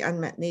focus? What's the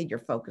unmet need you're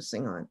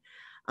focusing on?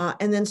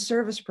 And then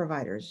service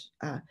providers,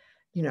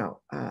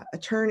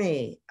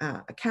 attorney,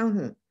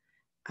 accountant,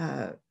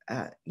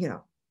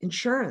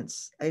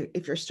 insurance,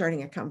 if you're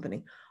starting a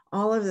company.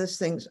 All of those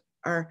things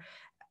are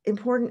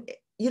important.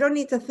 You don't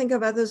need to think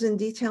about those in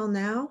detail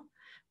now,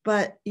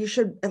 but you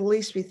should at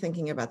least be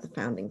thinking about the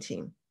founding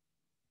team.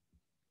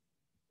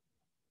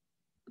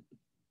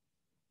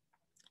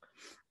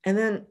 And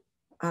then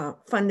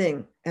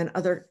funding and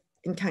other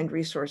in-kind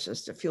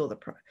resources to fuel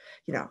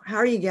how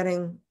are you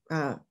getting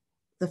the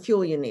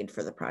fuel you need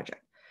for the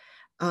project?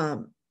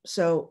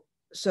 So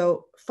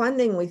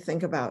funding we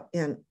think about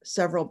in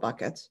several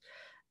buckets.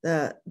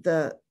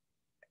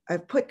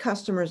 I've put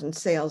customers and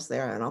sales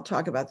there, and I'll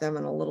talk about them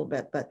in a little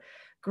bit, but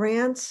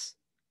grants,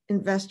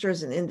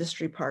 investors, and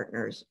industry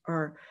partners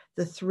are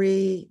the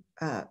three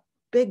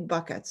big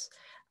buckets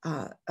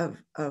of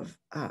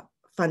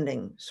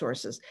funding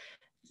sources.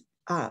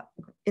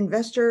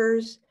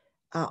 Investors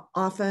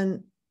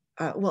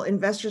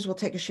investors will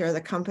take a share of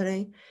the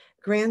company.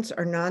 Grants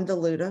are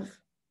non-dilutive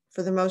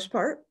for the most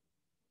part.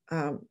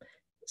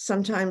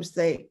 Sometimes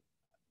they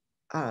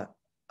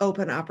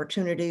open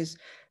opportunities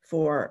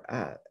for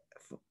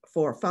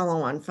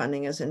follow-on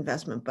funding as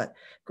investment, but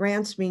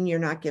grants mean you're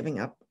not giving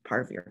up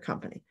part of your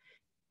company.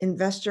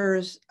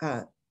 Investors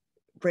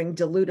bring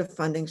dilutive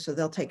funding, so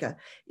they'll take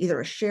either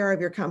a share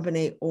of your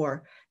company,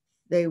 or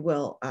you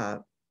will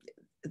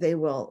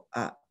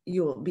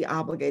be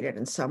obligated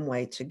in some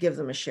way to give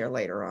them a share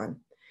later on.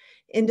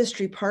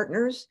 Industry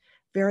partners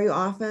very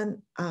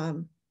often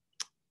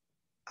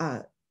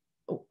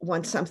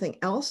want something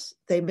else.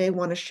 They may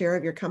want a share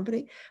of your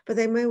company, but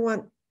they may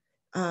want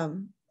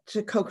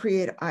to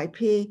co-create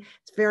IP.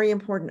 It's very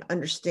important to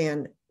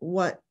understand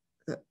what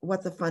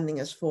the funding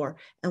is for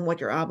and what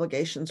your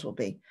obligations will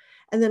be.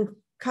 And then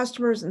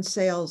customers and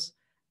sales,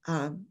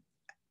 I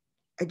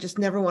just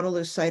never want to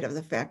lose sight of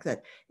the fact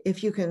that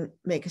if you can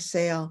make a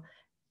sale,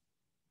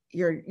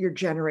 you're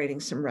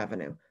generating some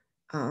revenue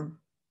that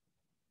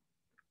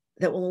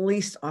will at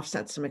least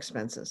offset some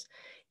expenses.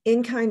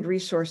 In-kind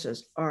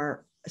resources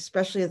are,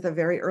 especially at the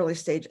very early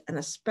stage, and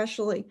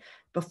especially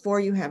before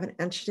you have an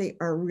entity,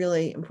 are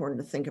really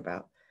important to think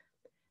about.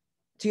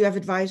 Do you have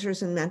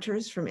advisors and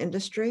mentors from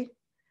industry?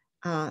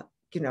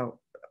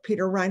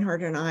 Peter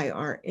Reinhardt and I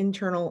are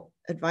internal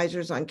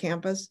advisors on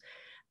campus.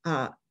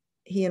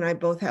 He and I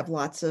both have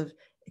lots of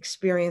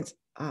experience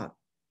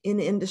in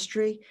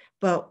industry,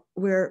 but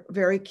we're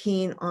very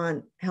keen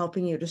on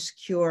helping you to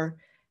secure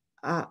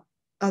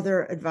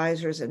other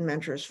advisors and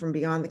mentors from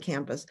beyond the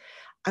campus.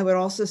 I would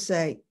also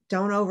say,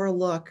 don't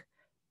overlook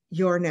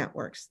your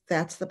networks.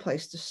 That's the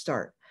place to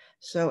start.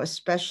 So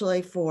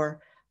especially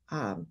for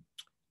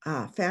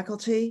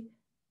faculty,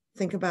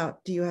 think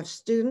about, do you have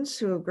students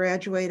who have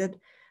graduated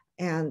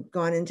and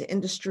gone into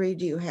industry?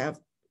 Do you have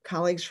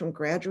colleagues from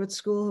graduate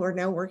school who are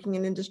now working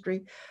in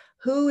industry?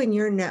 Who in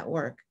your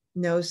network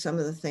knows some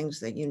of the things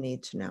that you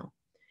need to know?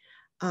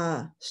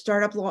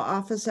 Startup law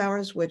office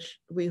hours, which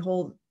we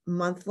hold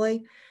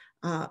monthly.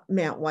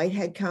 Matt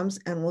Whitehead comes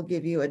and will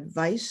give you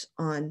advice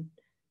on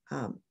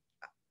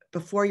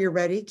before you're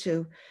ready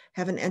to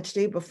have an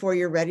entity, before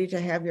you're ready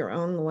to have your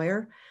own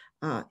lawyer.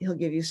 He'll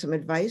give you some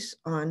advice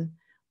on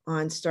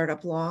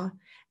startup law.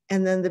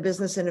 And then the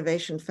Business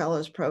Innovation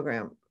Fellows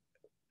Program.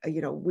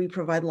 We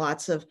provide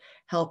lots of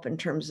help in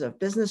terms of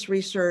business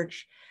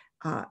research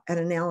and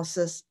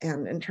analysis,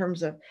 and in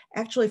terms of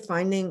actually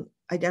finding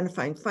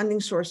identifying funding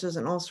sources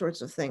and all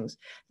sorts of things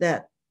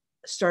that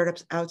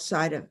startups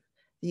outside of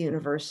the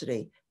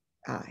university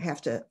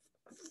have to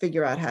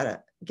figure out how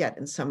to get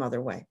in some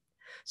other way.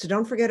 So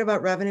don't forget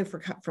about revenue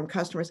from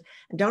customers,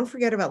 and don't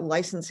forget about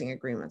licensing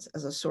agreements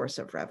as a source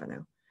of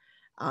revenue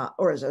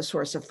or as a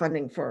source of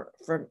funding for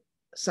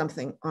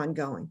something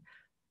ongoing.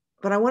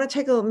 But I want to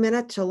take a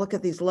minute to look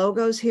at these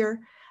logos here.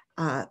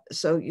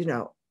 So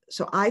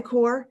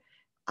I-Corps,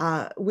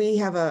 I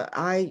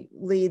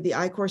lead the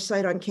I-Corps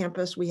site on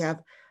campus. We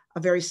have a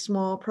very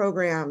small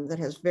program that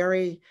has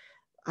very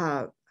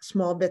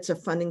small bits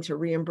of funding to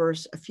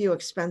reimburse a few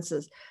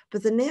expenses.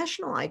 But the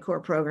National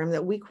I-Corps program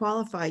that we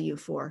qualify you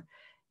for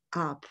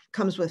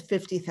comes with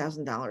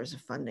 $50,000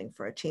 of funding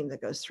for a team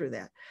that goes through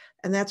that.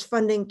 And that's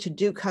funding to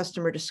do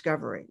customer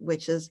discovery,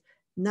 which is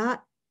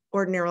not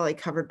ordinarily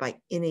covered by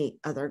any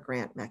other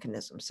grant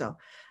mechanism. So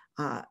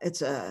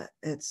it's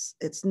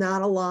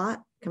not a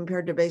lot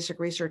compared to basic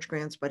research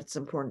grants, but it's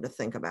important to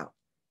think about.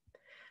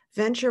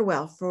 Venture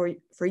Well, for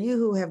you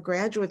who have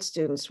graduate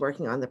students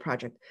working on the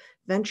project,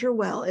 Venture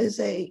Well is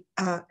a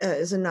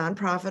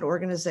nonprofit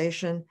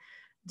organization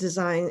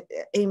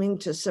aiming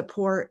to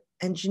support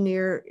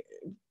engineering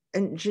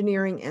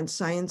and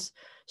science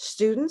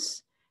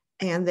students.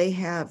 And they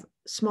have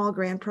small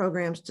grant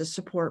programs to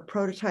support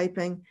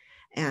prototyping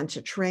and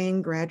to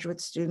train graduate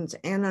students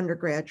and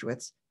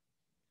undergraduates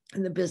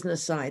in the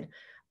business side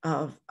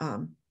of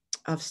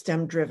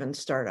STEM-driven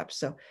startups.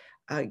 So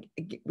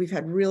we've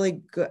had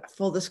really good,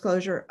 full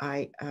disclosure,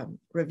 I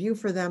review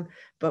for them,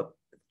 but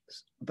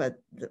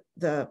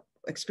the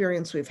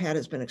experience we've had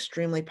has been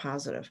extremely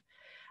positive.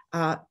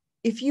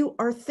 If you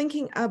are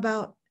thinking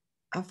about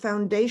a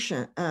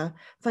foundation,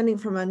 funding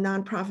from a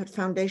nonprofit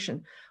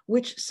foundation,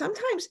 which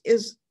sometimes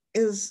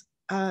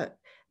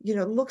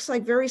looks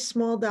like very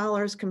small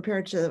dollars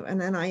compared to an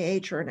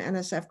NIH or an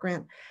NSF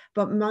grant,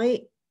 but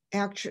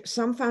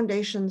some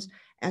foundations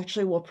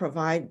actually will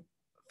provide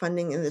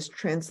funding in this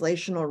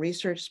translational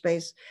research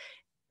space,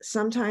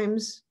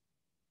 sometimes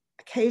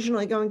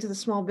occasionally going to the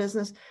small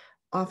business,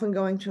 often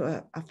going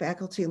to a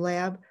faculty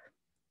lab.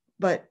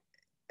 But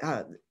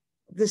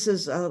this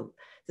is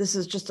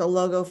just a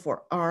logo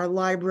for our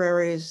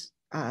library's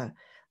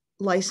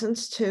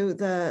license to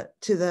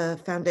the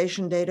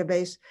foundation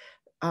database.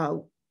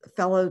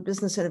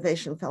 Business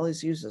Innovation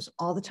Fellows use this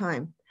all the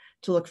time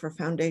to look for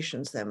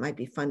foundations that might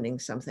be funding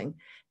something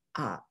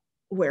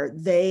where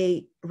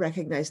they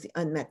recognize the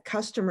unmet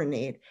customer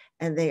need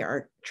and they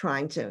are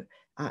trying to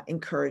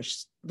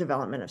encourage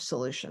development of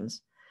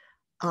solutions.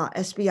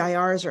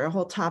 SBIRs are a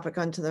whole topic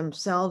unto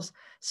themselves: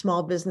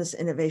 small business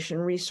innovation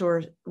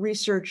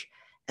research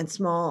and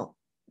small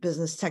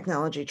business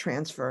technology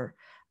transfer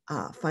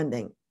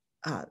funding.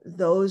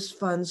 Those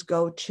funds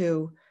go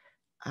to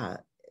a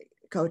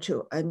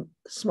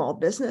small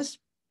business,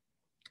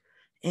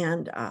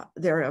 and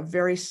they're a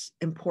very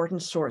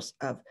important source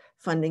of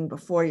funding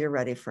before you're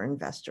ready for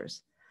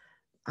investors.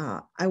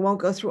 I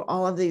won't go through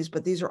all of these,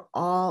 but these are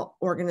all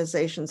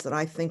organizations that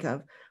I think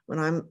of when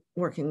I'm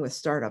working with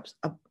startups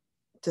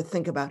to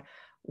think about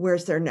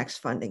where's their next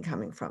funding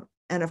coming from.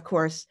 And of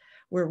course,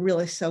 we're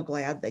really so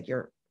glad that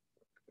you're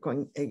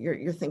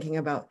thinking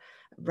about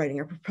writing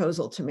a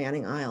proposal to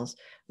Manning IALS.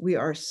 We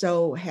are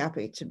so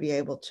happy to be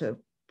able to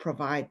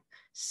provide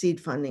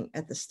seed funding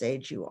at the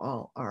stage you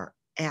all are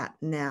at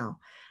now.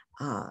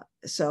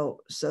 So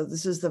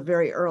this is the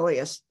very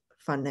earliest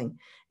funding,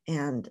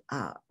 and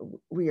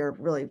we are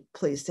really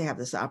pleased to have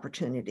this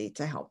opportunity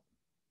to help.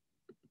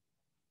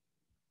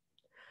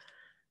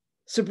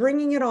 So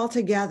bringing it all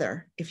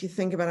together, if you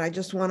think about it, I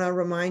just want to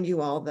remind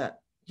you all that,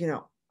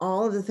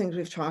 all of the things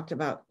we've talked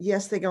about,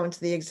 yes, they go into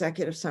the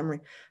executive summary,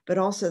 but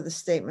also the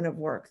statement of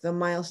work, the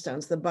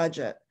milestones, the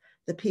budget,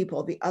 the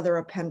people, the other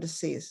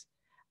appendices,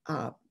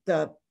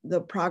 the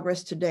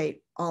progress to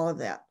date, all of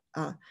that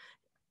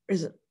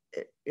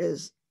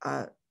is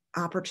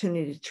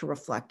opportunity to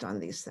reflect on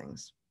these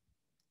things.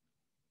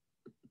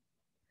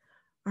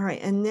 All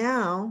right, and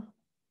now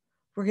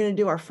we're going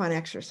to do our fun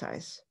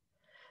exercise.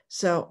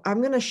 So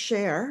I'm going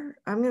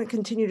to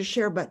continue to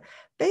share, but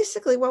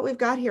basically what we've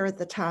got here at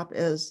the top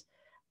is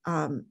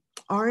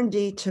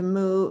R&D to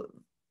move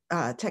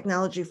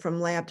technology from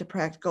lab to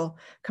practical,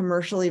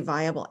 commercially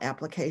viable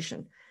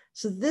application.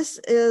 So this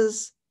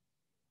is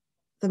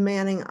the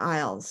Manning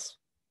IALS.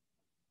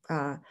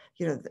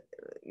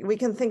 We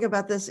can think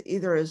about this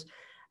either as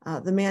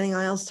the Manning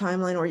IALS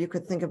timeline, or you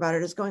could think about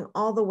it as going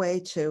all the way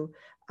to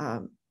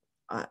a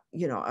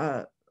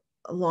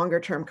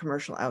longer-term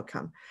commercial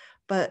outcome.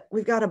 But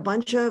we've got a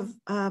bunch of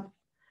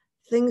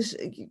things,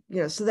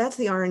 so that's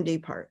the R&D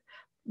part.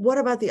 What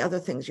about the other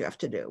things you have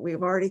to do?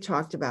 We've already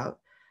talked about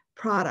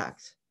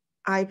product,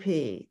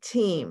 IP,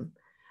 team,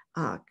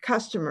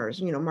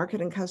 customers,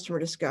 market and customer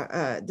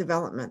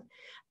development,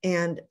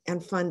 and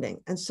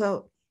funding. And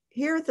so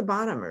here at the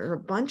bottom are a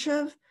bunch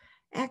of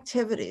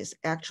activities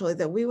actually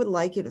that we would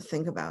like you to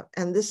think about.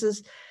 And this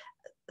is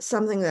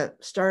something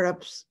that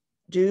startups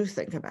do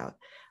think about.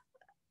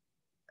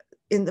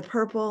 In the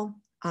purple,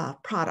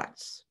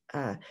 products.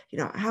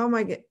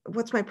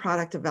 What's my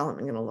product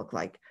development going to look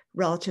like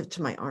relative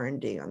to my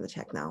R&D on the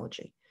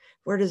technology.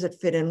 Where does it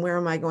fit in? Where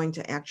am I going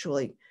to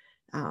actually,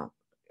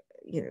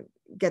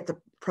 get the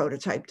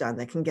prototype done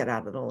that can get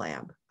out of the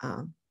lab?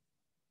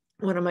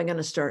 When am I going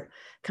to start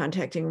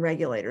contacting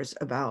regulators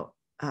about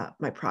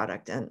my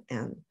product and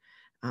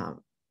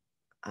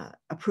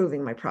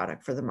approving my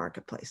product for the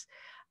marketplace?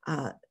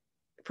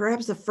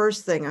 Perhaps the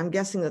first thing, I'm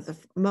guessing that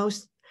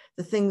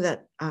the thing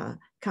that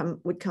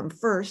would come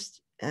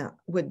first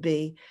would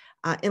be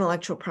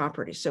intellectual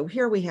property. So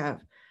here we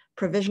have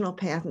provisional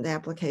patent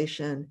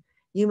application,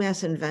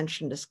 UMass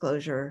invention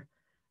disclosure,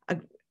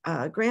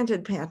 a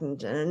granted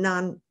patent, and a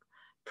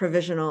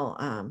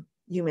non-provisional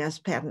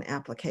UMass patent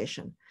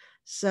application.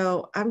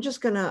 So I'm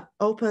just going to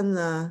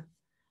open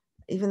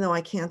even though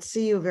I can't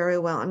see you very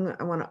well,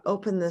 I want to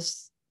open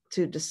this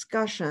to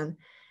discussion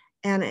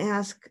and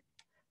ask,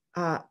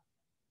 we're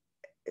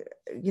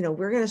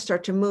going to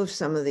start to move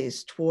some of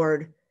these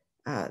toward,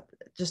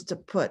 just to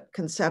put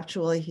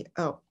conceptually,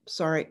 oh,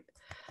 sorry,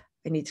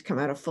 I need to come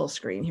out of full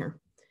screen here.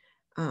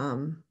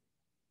 We're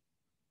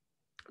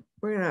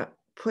going to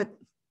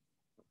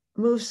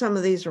move some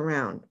of these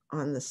around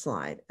on the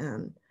slide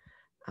and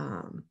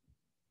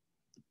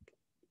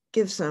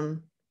give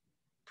some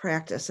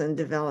practice in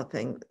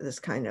developing this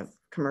kind of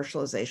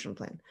commercialization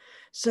plan.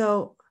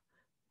 So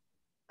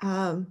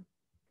we'll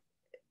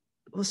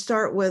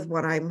start with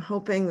what I'm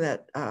hoping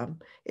that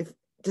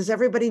does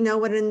everybody know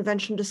what an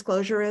invention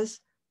disclosure is?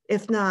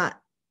 If not,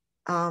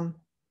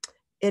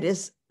 it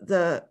is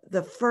the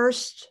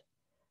first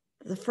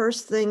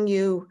thing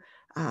you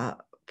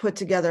put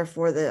together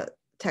for the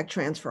tech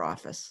transfer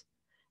office,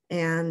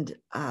 and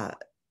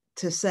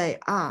to say,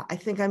 I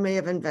think I may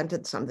have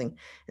invented something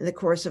in the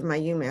course of my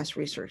UMass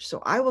research. So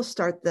I will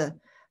start the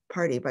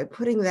party by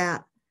putting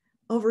that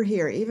over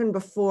here, even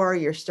before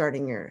you're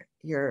starting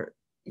your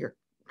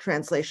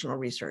translational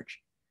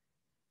research.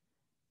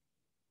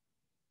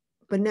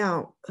 But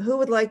now, who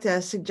would like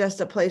to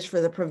suggest a place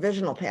for the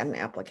provisional patent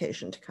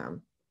application to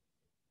come?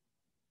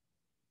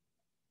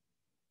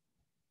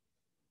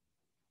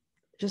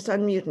 Just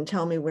unmute and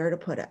tell me where to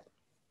put it.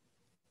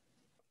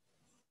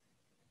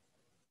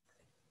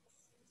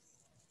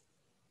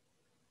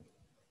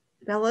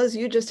 Fellows,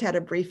 you just had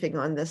a briefing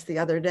on this the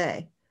other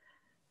day.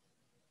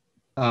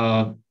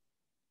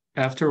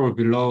 After or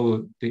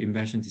below the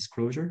invention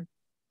disclosure?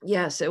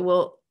 Yes, it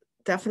will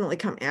definitely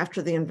come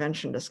after the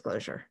invention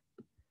disclosure.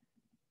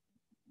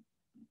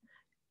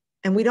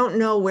 And we don't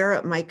know where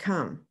it might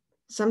come.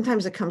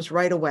 Sometimes it comes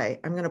right away.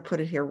 I'm going to put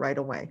it here right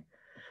away.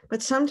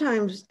 But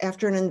sometimes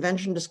after an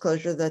invention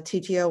disclosure, the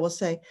TTO will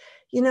say,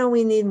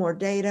 we need more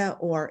data,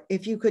 or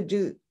if you could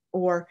do,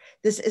 or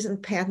this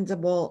isn't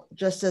patentable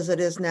just as it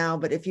is now,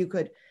 but if you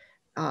could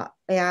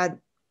add,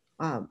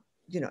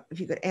 if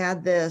you could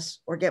add this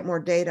or get more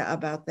data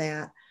about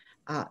that,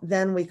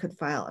 then we could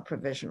file a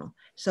provisional.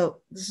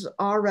 So this is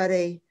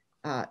already,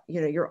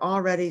 you're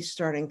already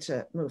starting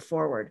to move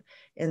forward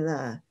in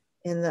the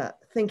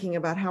thinking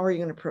about how are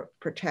you going to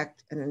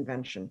protect an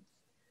invention.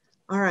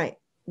 All right,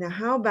 now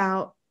how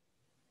about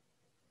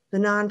the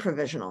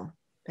non-provisional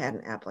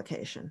patent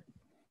application?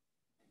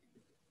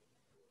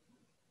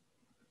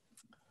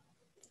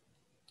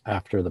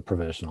 After the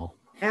provisional.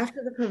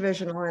 After the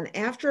provisional, and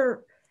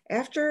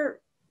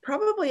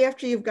probably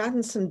after you've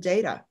gotten some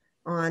data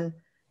on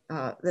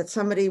that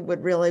somebody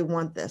would really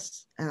want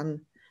this,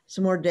 and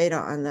some more data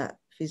on that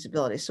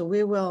feasibility. So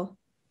we will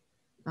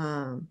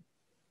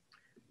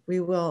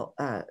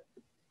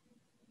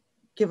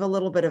give a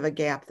little bit of a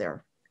gap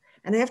there.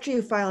 And after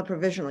you file a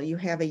provisional, you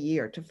have a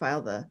year to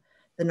file the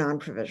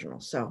non-provisional.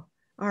 So,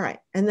 all right.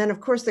 And then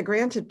of course the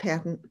granted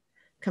patent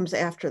comes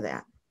after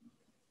that.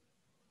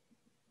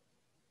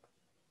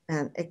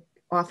 And it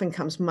often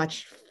comes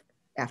much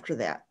after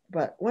that.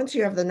 But once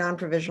you have the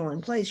non-provisional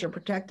in place, you're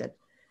protected.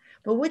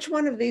 But which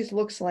one of these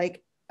looks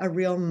like a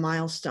real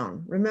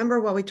milestone? Remember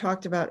what we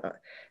talked about,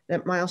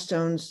 that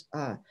milestones,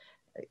 the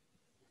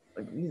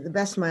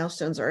best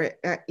milestones are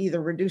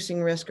either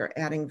reducing risk or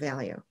adding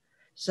value.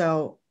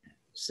 So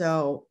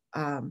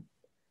how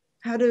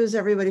does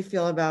everybody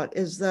feel about,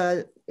 is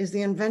the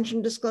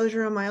invention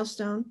disclosure a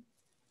milestone?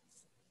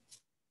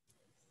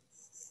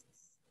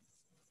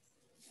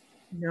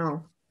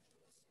 No.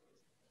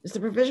 Is the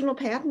provisional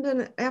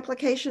patent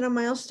application a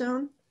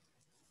milestone?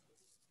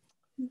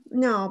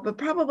 No, but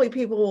probably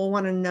people will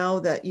want to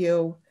know that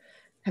you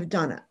have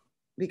done it,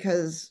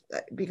 because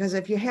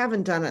if you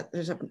haven't done it,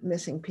 there's a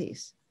missing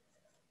piece.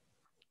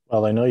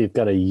 Well, I know you've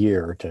got a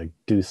year to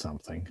do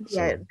something.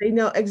 Yeah, so. They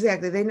know,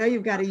 exactly. They know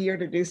you've got a year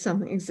to do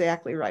something.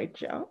 Exactly right,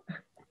 Joe.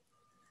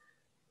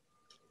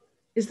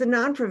 Is the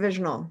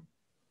non-provisional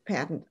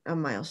patent a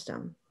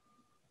milestone?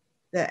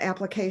 The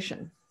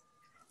application?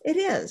 It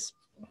is.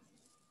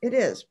 It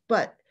is,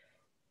 but,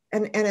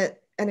 and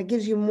it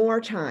gives you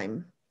more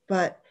time,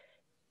 but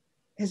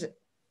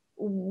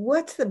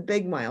what's the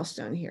big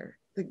milestone here?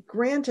 The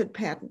granted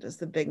patent is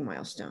the big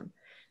milestone.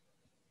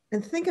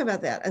 And think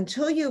about that.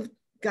 Until you've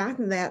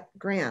gotten that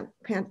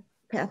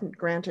patent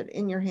granted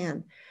in your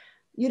hand,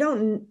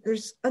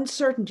 there's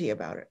uncertainty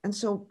about it. And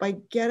so by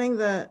getting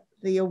the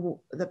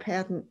the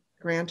patent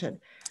granted,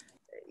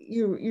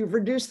 you've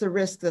reduced the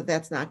risk that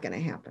that's not going to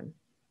happen.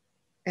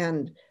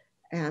 And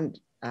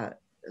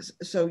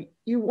so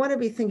you want to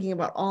be thinking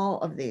about all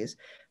of these,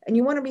 and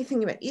you want to be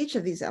thinking about each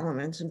of these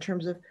elements in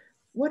terms of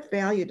what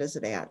value does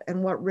it add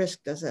and what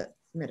risk does it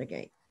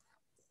mitigate.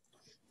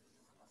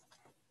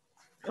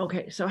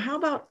 Okay, so how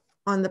about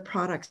on the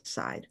product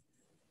side?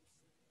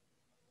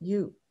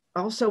 You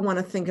also want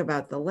to think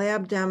about the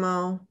lab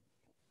demo,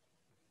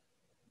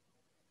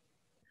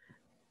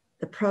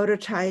 the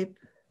prototype.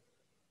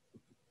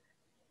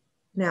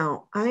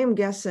 Now, I am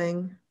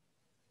guessing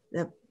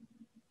that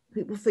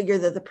people figure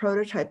that the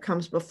prototype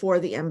comes before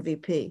the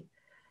MVP.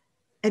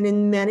 And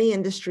in many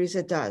industries,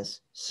 it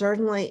does.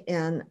 Certainly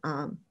in,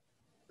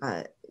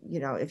 you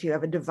know, if you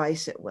have a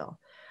device, it will.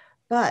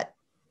 But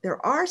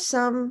there are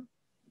some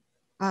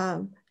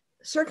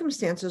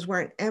circumstances where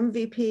an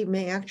MVP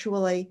may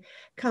actually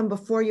come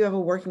before you have a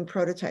working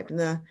prototype. And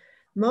the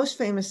most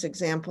famous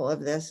example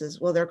of this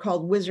is, well, they're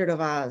called Wizard of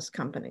Oz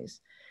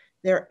companies.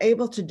 They're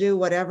able to do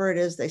whatever it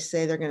is they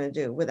say they're going to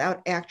do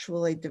without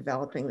actually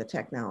developing the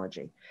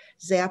technology.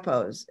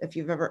 Zappos, if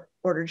you've ever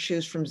ordered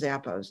shoes from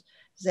Zappos,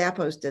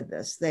 Zappos did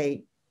this.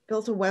 They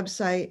built a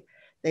website,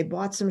 they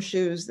bought some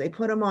shoes, they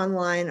put them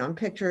online on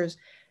pictures,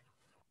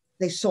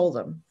 they sold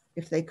them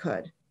if they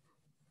could.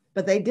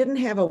 But they didn't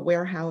have a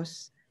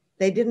warehouse,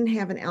 they didn't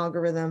have an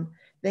algorithm,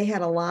 they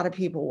had a lot of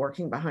people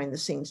working behind the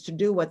scenes to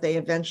do what they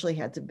eventually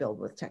had to build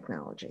with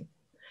technology.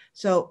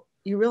 So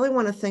you really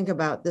want to think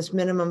about this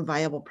minimum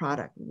viable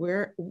product.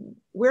 Where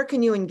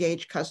can you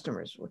engage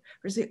customers?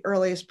 Where's the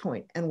earliest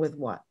point and with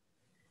what?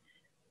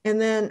 And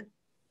then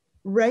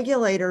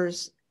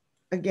regulators,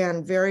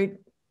 again, very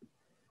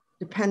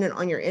dependent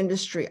on your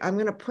industry. I'm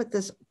going to put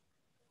this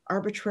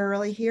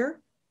arbitrarily here,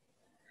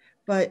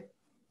 but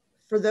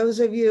for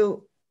those of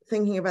you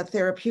thinking about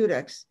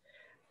therapeutics,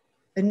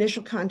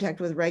 initial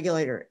contact with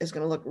regulator is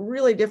going to look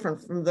really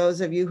different from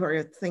those of you who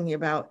are thinking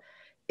about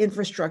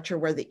infrastructure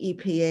where the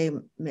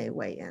EPA may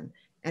weigh in.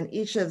 And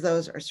each of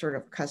those are sort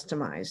of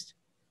customized.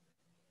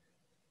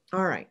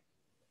 All right.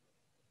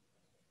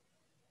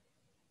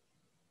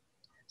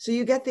 So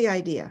you get the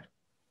idea.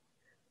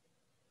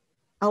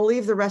 I'll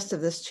leave the rest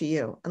of this to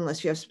you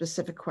unless you have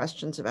specific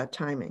questions about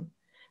timing.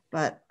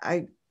 But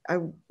I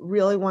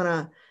really want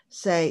to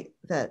say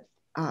that,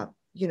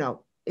 you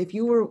know, if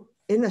you were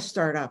in a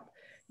startup,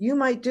 you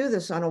might do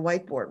this on a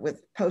whiteboard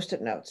with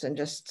Post-it notes and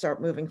just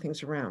start moving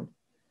things around.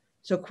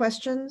 So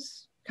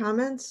questions,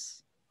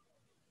 comments?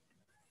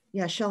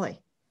 Yeah,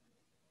 Shelley.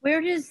 Where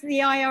does the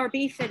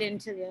IRB fit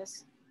into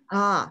this?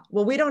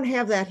 Well, we don't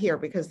have that here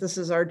because this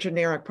is our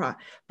generic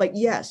product. But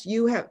yes,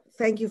 you have,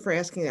 thank you for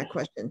asking that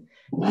question.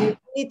 You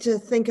need to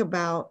think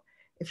about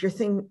if you're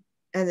thinking,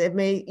 and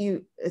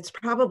it's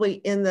probably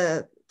in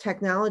the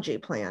technology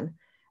plan.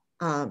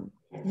 You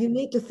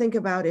need to think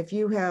about if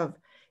you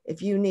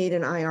need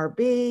an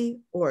IRB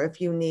or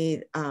if you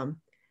need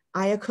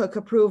IACUC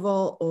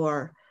approval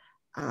or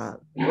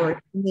you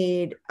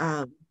need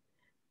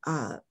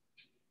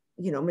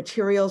you know,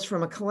 materials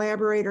from a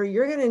collaborator.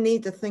 You're going to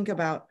need to think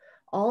about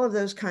all of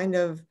those kind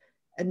of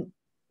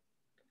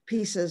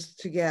pieces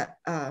to get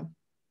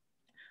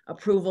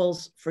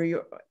approvals for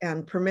your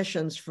and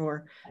permissions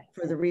for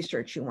the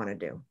research you want to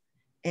do.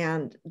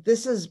 And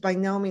this is by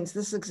no means,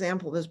 this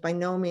example is by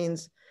no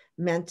means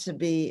meant to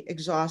be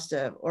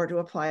exhaustive or to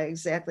apply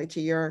exactly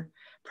to your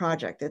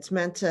project. It's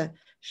meant to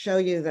show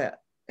you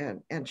that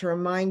and to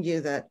remind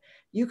you that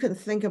you can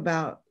think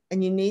about,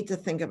 and you need to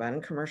think about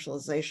in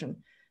commercialization,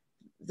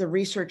 the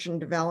research and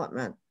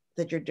development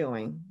that you're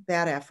doing,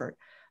 that effort,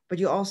 but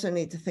you also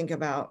need to think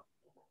about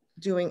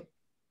doing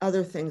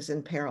other things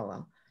in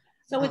parallel.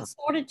 So it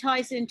sort of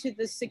ties into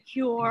the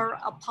secure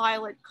a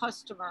pilot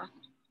customer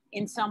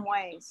in some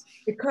ways.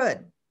 It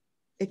could,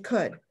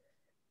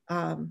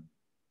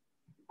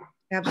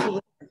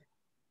 absolutely.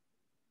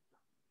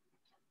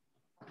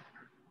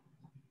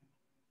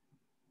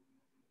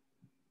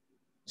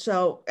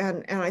 So,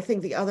 and I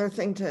think the other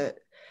thing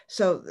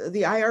so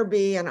the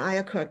IRB and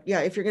IACUC,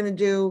 yeah, if you're going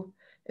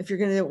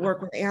to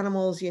work with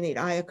animals, you need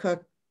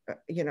IACUC,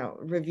 you know,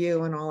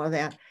 review and all of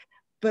that.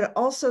 But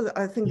also,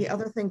 I think the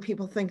other thing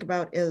people think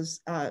about is,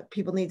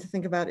 people need to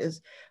think about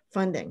is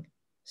funding.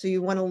 So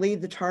you want to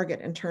lead the target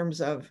in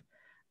terms of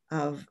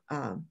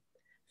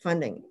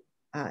funding.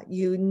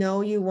 You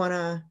know, you want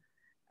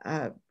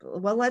to,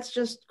 well, let's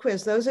just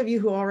quiz those of you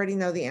who already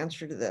know the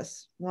answer to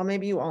this. Well,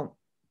 maybe you won't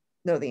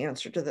know the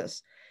answer to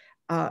this.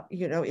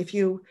 You know, if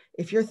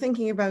you're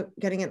thinking about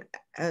getting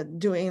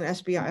doing an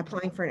SBI,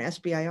 applying for an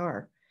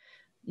SBIR,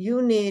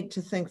 you need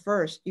to think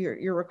first.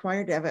 You're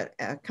required to have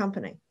a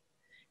company,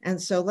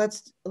 and so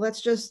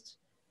let's just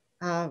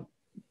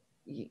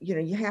you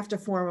know, you have to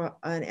form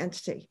an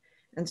entity,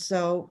 and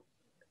so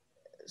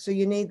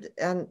you need,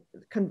 and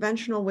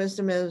conventional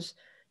wisdom is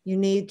you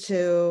need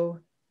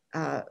to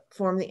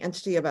form the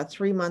entity about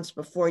 3 months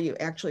before you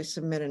actually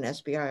submit an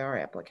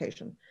SBIR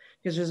application,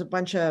 because there's a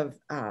bunch of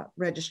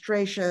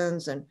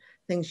registrations and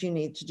things you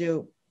need to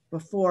do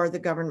before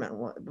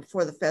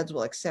the feds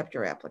will accept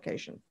your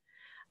application.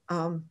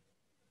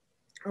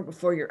 or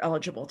before you're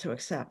eligible to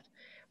accept.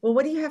 Well,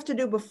 what do you have to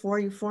do before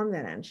you form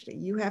that entity?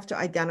 You have to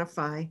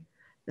identify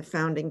the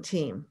founding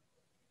team.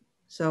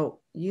 So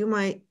you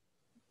might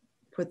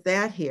put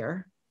that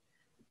here,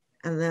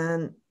 and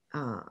then,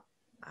 oh,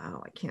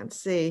 I can't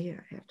see.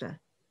 I have to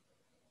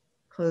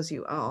close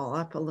you all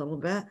up a little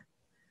bit.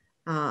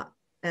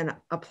 And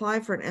apply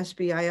for an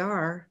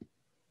SBIR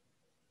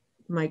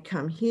might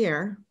come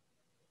here,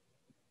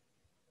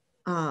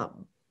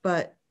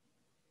 but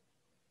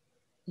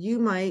you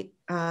might,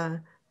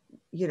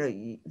 you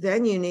know,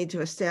 then you need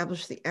to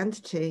establish the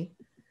entity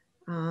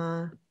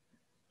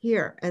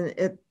here.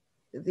 And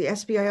the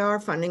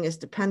SBIR funding is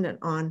dependent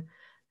on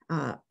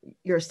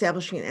you're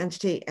establishing an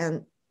entity,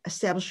 and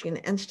establishing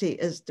an entity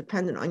is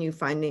dependent on you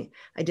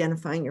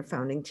identifying your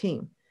founding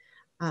team.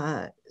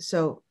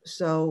 So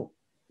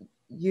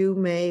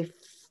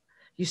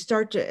you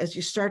start to, as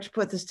you start to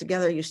put this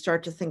together, you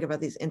start to think about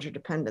these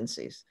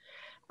interdependencies.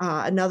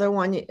 Another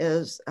one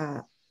is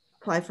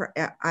apply for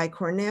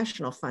I-Corps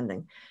national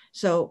funding.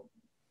 So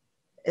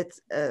it's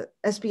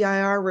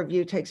SBIR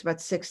review takes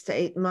about 6 to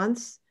 8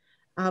 months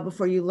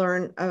before you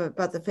learn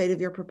about the fate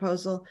of your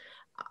proposal.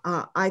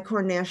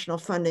 I-Corps national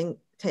funding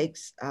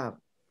takes,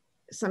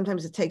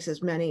 sometimes it takes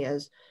as many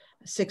as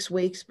 6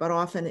 weeks, but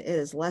often it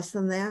is less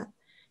than that.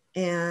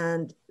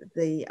 And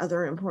the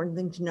other important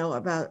thing to know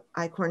about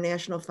I-Corps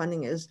national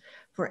funding is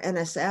for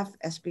NSF,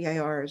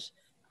 SBIRs,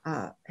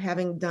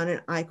 having done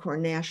an I-Corps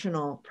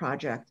national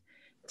project,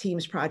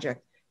 teams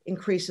project,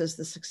 increases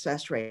the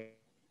success rate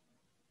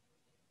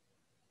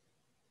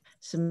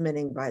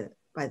submitted by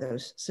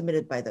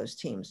those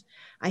teams.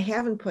 I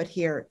haven't put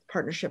here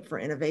Partnership for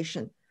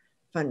Innovation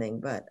funding,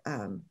 but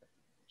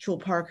Jewel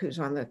Park, who's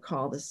on the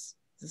call this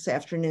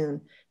afternoon,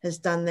 has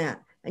done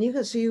that.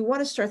 And so you want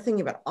to start thinking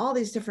about all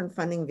these different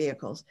funding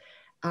vehicles,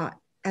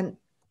 and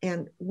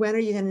when are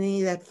you going to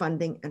need that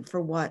funding, and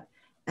for what,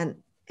 and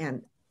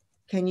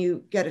can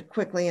you get it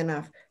quickly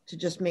enough to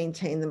just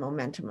maintain the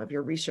momentum of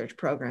your research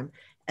program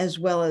as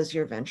well as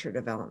your venture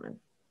development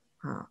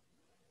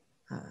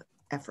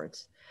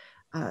efforts.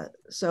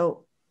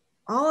 So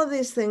all of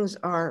these things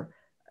are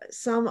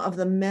some of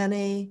the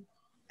many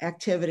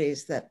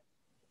activities that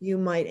you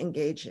might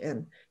engage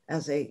in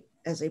as a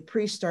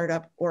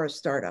pre-startup or a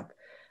startup.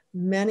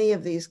 Many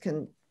of these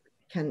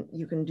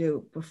you can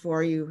do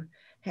before you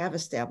have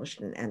established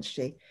an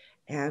entity,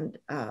 and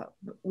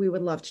we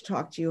would love to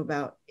talk to you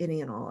about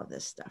any and all of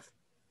this stuff.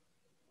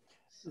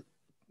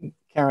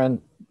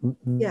 Karen,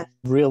 yes.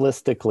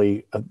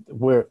 Realistically,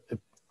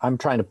 I'm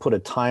trying to put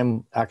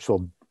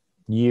actual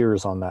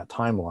years on that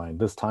timeline.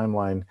 This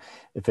timeline,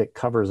 if it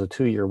covers a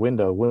 2-year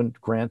window, wouldn't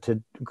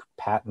granted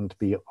patent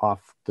be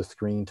off the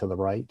screen to the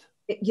right?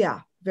 Yeah,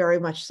 very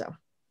much so.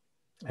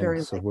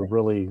 And so we're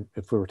really,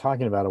 if we were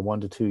talking about a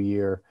 1 to 2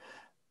 year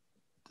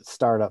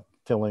startup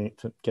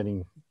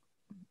getting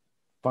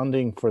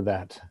funding for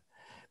that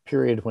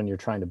period when you're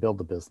trying to build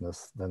the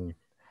business, then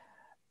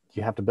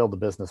you have to build the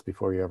business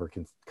before you ever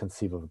can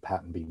conceive of a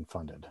patent being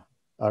funded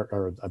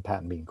or a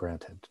patent being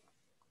granted.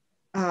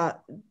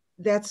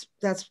 That's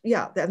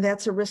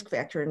a risk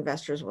factor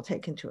investors will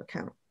take into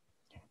account.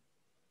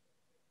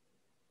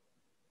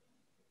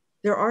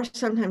 There are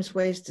sometimes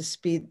ways to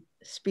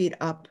speed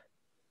up.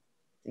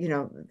 You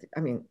know, I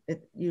mean,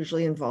 it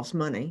usually involves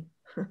money,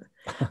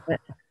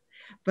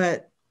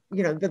 but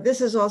this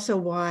is also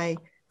why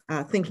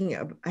thinking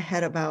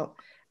ahead about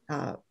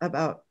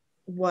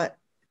what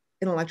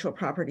intellectual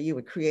property you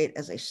would create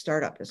as a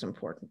startup is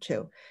important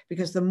too,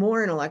 because the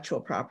more intellectual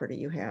property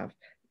you have,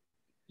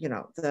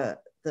 the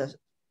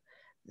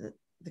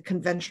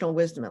conventional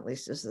wisdom, at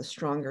least, is the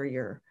stronger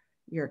your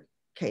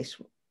case,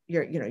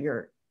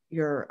 your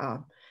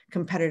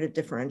competitive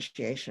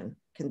differentiation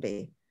can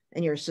be,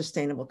 and your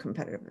sustainable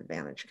competitive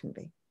advantage can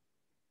be.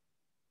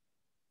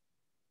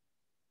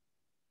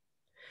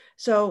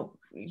 So,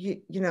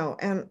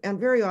 and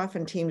very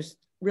often teams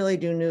really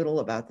do noodle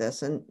about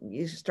this, and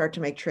you start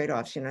to make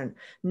trade-offs,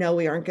 no,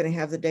 we aren't going to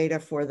have the data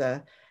for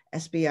the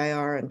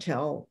SBIR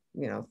until,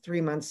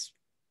 3 months,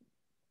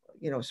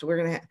 so we're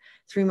going to have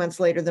 3 months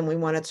later than we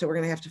wanted. So we're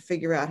going to have to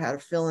figure out how to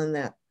fill in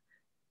that,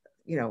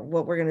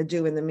 what we're going to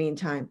do in the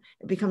meantime.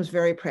 It becomes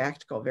very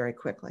practical very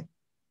quickly.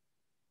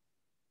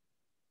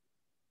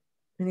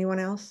 Anyone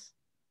else?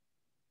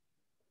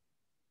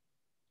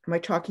 Am I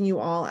talking you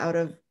all out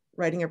of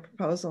writing a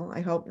proposal?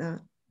 I hope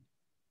not.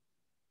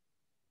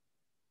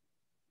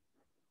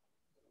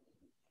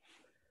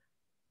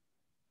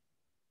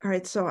 All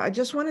right, so I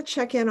just want to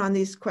check in on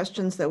these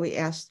questions that we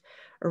asked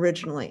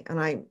originally. And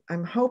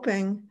I'm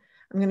hoping,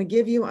 I'm going to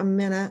give you a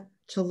minute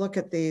to look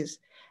at these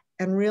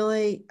and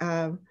really,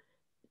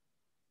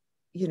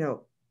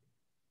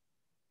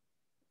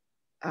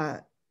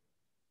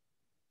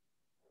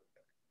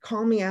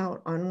 call me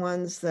out on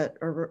ones that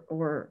are,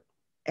 or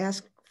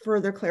ask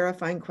further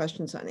clarifying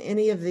questions on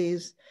any of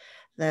these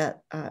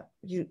that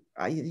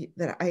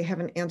that I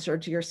haven't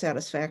answered to your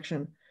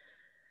satisfaction,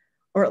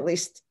 or at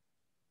least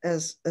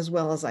as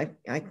well as I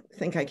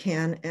think I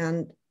can.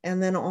 And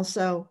then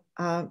also,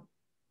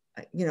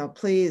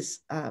 please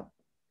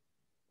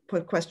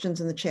put questions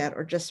in the chat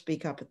or just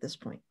speak up at this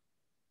point.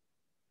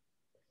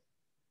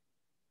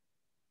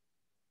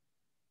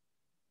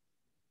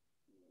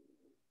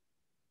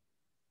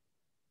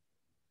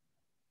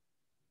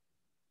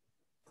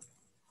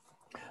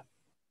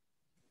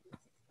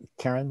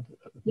 Karen,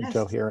 Yes.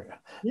 Joe here.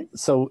 Yeah.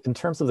 So in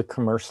terms of the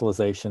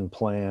commercialization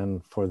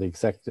plan for the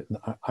executive,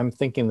 I'm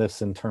thinking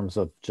this in terms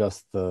of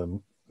just the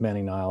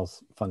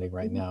Manning-Niles funding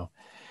right now.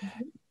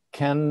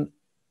 Can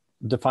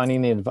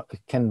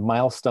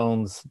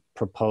milestones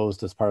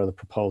proposed as part of the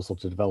proposal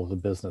to develop the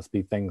business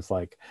be things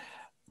like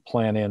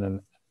plan in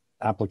an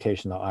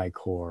application to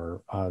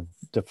I-Corps,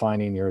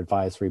 defining your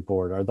advisory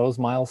board? Are those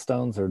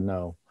milestones or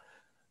no?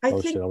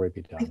 Those should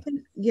already be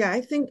done.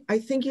 I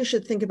think you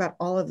should think about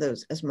all of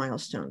those as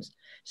milestones.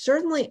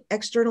 Certainly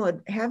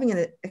having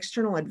an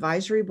external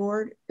advisory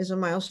board is a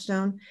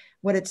milestone.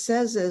 What it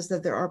says is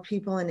that there are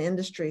people in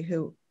industry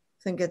who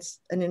think it's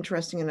an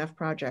interesting enough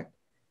project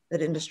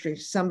that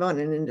someone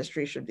in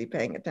industry should be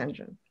paying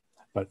attention.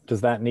 But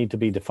does that need to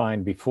be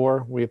defined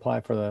before we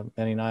apply for the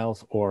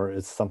Manning-Niles, or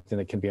is something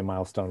that can be a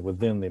milestone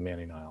within the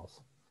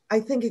Manning-Niles? I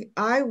think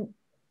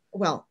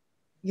well,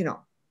 you know,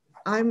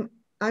 I'm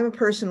a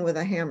person with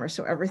a hammer,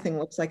 so everything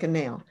looks like a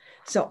nail.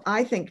 So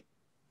I think,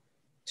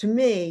 to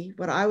me,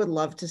 what I would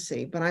love to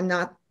see, but I'm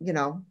not, you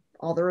know,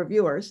 all the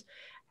reviewers,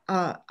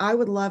 I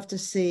would love to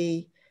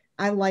see,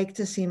 I like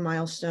to see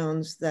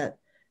milestones that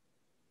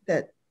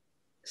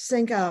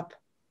sync up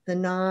the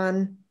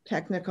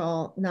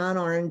non-technical,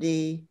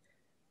 non-R&D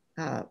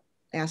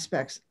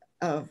aspects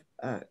of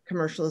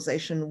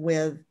commercialization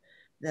with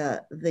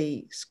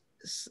the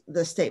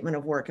statement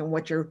of work and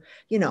what you're,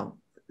 you know,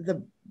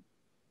 the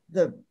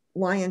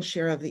lion's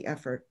share of the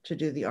effort to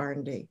do the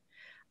R&D.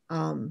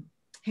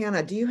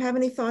 Hannah, do you have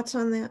any thoughts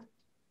on that?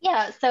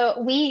 Yeah, so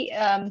we,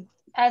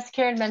 as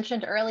Karen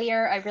mentioned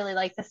earlier, I really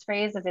like this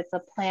phrase of it's a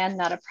plan,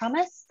 not a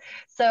promise.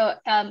 So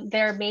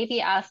there may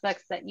be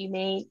aspects that you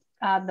may,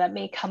 that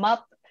may come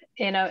up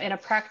in a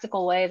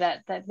practical way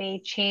that may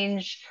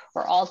change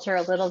or alter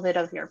a little bit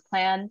of your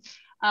plan.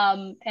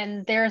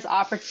 And there's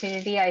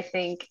opportunity, I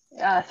think,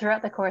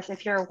 throughout the course,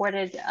 if you're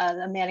awarded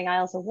a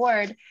Manning-Niles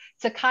award,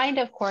 to kind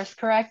of course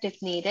correct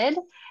if needed.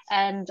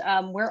 And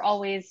we're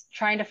always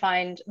trying to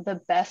find the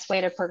best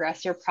way to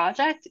progress your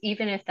project,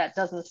 even if that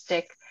doesn't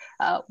stick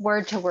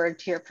word to word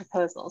to your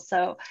proposal.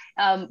 So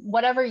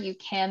whatever you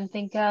can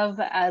think of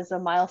as a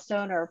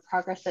milestone or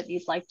progress that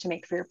you'd like to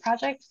make for your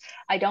project,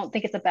 I don't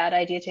think it's a bad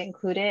idea to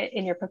include it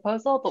in your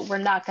proposal, but we're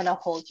not going to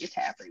hold you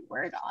to every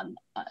word on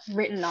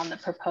written on the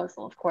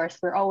proposal. Of course,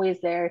 we're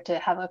always there to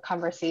have a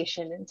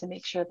conversation and to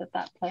make sure that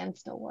that plan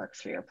still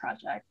works for your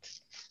project.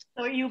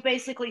 So are you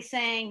basically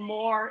saying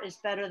more is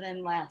better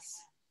than less?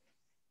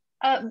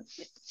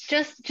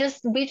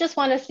 We just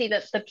want to see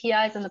that the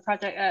PIs and the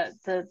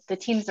project, the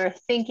teams are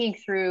thinking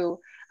through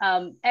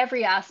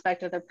every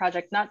aspect of their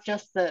project, not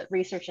just the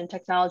research and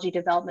technology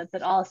development,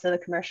 but also the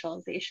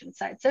commercialization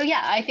side. So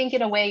yeah, I think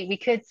in a way we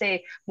could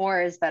say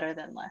more is better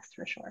than less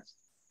for sure.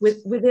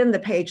 Within the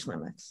page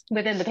limits.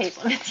 Within the page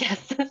limits,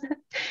 yes.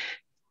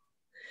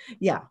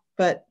 Yeah,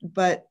 but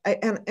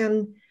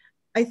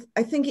I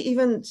think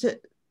even to,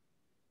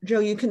 Joe,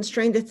 you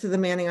constrained it to the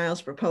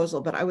Manning-Niles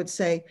proposal, but I would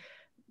say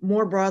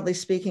more broadly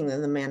speaking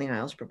than the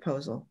Manning-Niles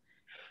proposal,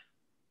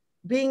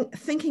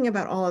 thinking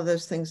about all of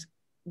those things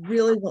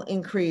really will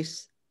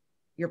increase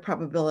your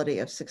probability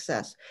of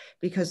success,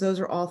 because those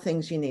are all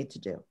things you need to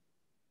do,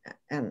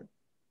 and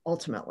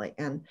ultimately,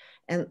 and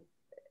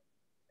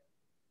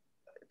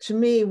to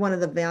me, one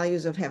of the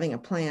values of having a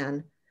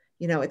plan,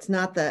 you know, it's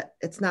not the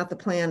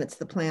plan, it's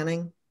the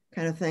planning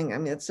kind of thing. I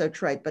mean, it's so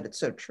trite, but it's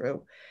so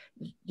true.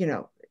 You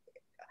know,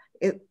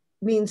 it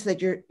means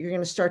that you're going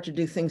to start to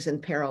do things in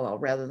parallel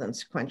rather than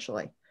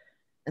sequentially,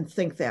 and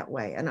think that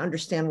way and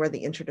understand where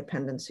the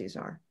interdependencies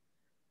are.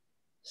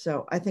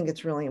 So I think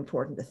it's really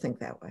important to think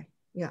that way.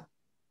 Yeah.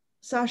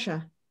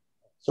 Sasha.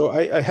 So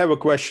I have a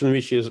question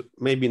which is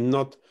maybe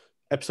not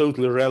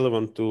absolutely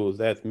relevant to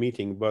that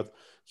meeting, but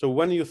so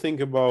when you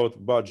think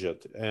about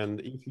budget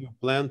and if you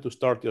plan to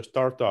start your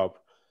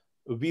startup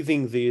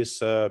within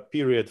this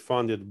period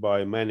funded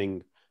by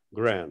Manning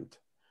grant,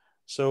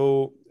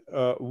 so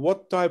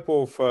what type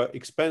of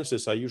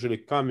expenses are usually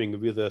coming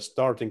with the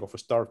starting of a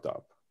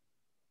startup?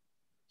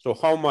 So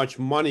how much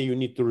money you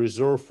need to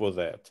reserve for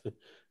that?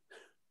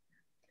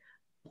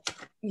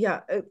 Yeah,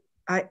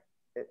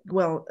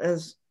 well,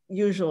 as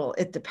usual,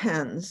 it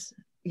depends.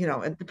 You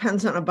know, it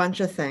depends on a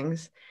bunch of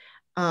things.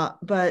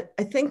 But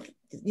I think,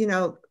 you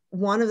know,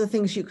 one of the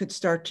things you could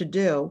start to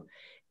do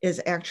is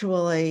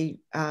actually,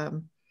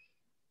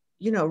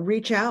 you know,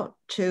 reach out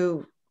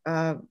to,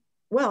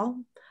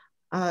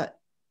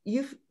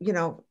 you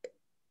know,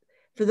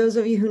 for those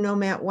of you who know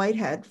Matt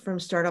Whitehead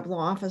from Startup Law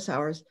Office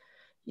Hours,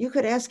 you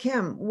could ask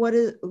him, what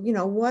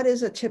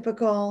does it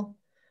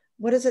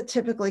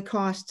typically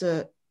cost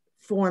to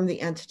form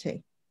the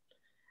entity?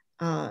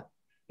 You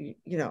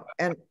know,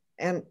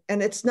 and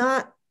it's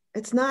not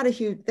a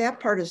huge,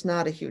 that part is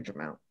not a huge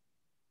amount.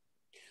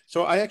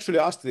 So I actually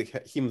asked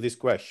him this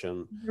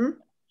question. Mm-hmm.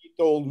 He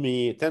told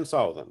me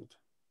 10,000.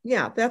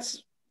 Yeah,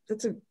 that's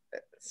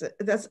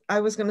I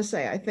was going to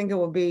say, I think it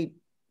will be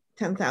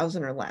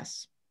 10,000 or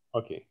less.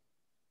 Okay.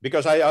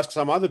 Because I asked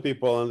some other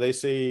people and they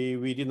say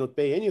we did not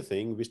pay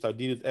anything. We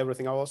did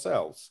everything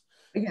ourselves.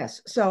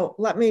 Yes. So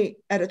let me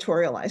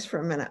editorialize for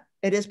a minute.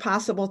 It is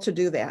possible to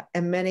do that,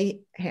 and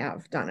many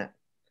have done it.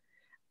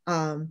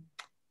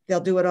 They'll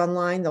do it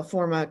online. They'll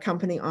form a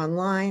company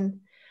online.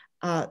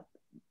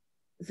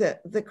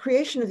 The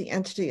creation of the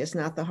entity is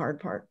not the hard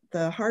part.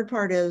 The hard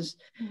part is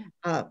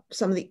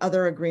some of the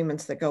other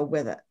agreements that go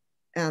with it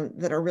and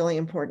that are really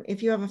important.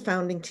 If you have a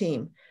founding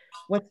team,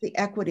 what's the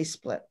equity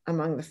split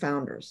among the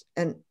founders?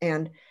 And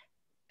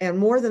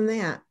more than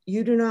that,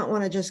 you do not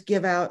want to just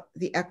give out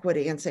the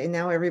equity and say,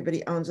 now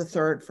everybody owns a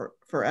third for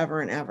forever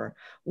and ever.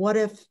 What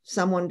if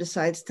someone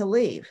decides to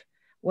leave?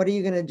 What are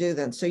you going to do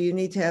then? So you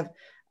need to have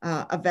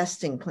a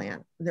vesting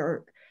plan.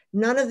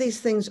 None of these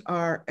things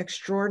are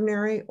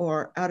extraordinary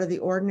or out of the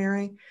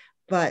ordinary,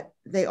 but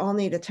they all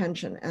need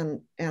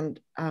attention. And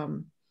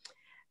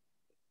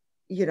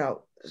you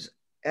know,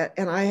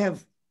 and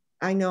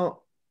I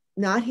know,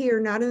 not here,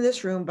 not in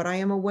this room, but I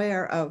am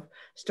aware of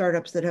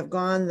startups that have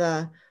gone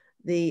the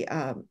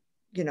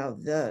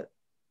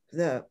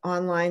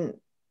online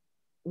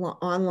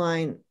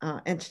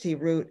entity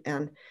route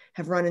and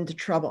have run into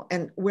trouble.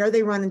 And where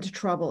they run into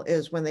trouble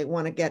is when they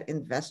want to get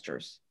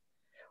investors,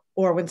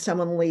 or when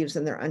someone leaves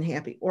and they're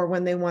unhappy, or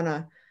when they want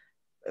to,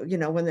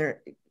 when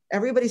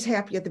everybody's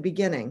happy at the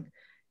beginning,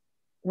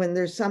 when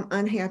there's some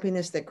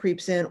unhappiness that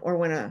creeps in, or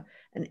when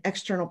an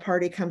external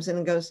party comes in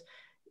and goes,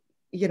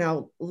 yes,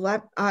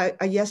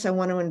 I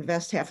want to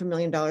invest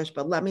 $500,000,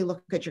 but let me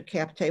look at your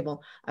cap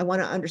table. I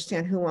want to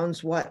understand who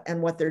owns what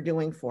and what they're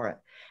doing for it.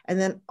 And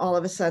then all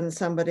of a sudden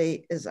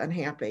somebody is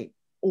unhappy,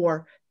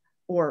 or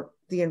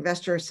the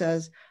investor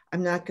says,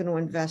 I'm not going to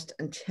invest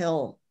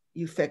until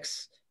you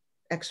fix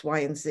X, Y,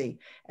 and Z.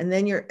 And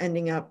then you're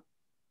ending up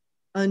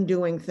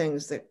undoing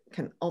things that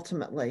can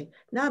ultimately,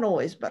 not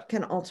always, but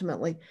can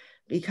ultimately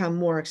become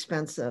more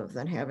expensive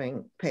than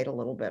having paid a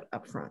little bit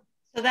upfront.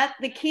 So that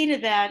the key to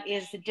that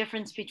is the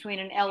difference between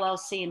an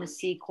LLC and a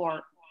C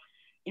Corp.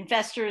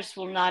 Investors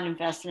will not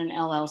invest in an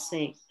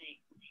LLC.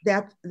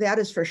 That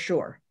is for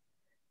sure.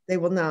 They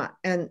will not.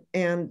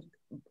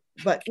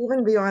 But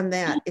even beyond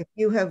that, if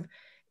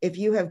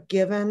you've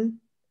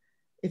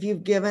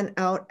given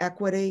out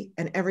equity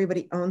and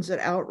everybody owns it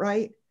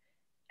outright,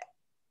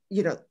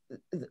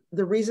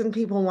 the reason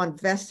people want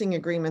vesting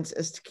agreements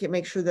is to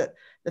make sure that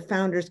the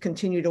founders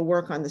continue to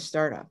work on the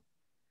startup.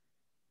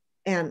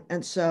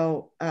 And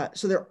so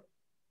there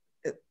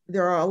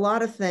are a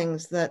lot of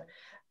things that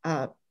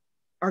are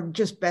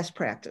just best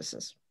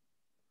practices.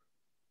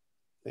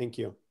 Thank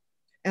you.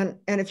 And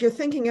if you're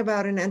thinking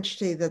about an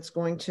entity that's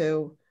going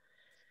to,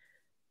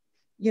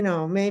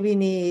 maybe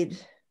need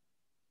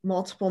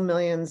multiple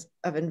millions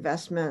of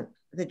investment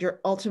that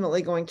you're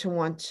ultimately going to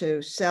want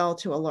to sell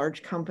to a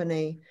large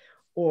company,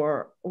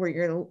 or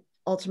you're going to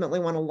ultimately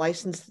want to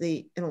license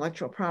the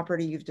intellectual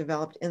property you've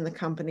developed in the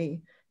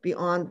company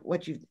beyond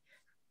what you've,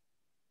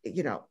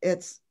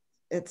 it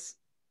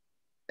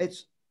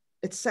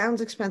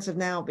sounds expensive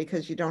now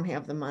because you don't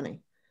have the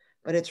money,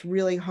 but it's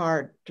really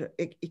hard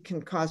it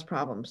can cause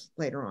problems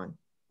later on.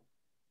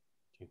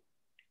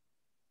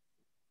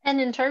 And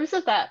in terms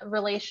of that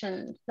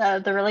relation,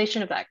 the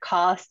relation of that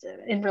cost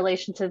in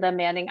relation to the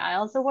Manning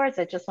IALS Awards,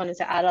 I just wanted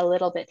to add a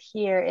little bit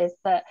here is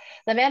that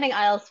the Manning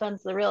IALS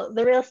funds, the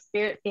real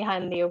spirit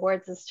behind the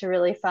awards is to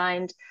really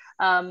find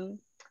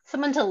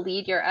someone to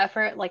lead your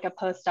effort, like a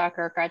postdoc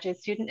or a graduate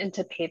student, and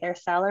to pay their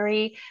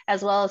salary,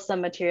 as well as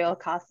some material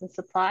costs and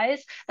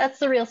supplies. That's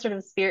the real sort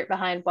of spirit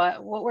behind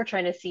what we're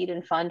trying to seed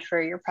and fund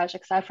for your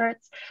project's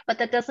efforts. But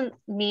that doesn't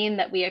mean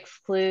that we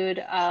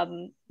exclude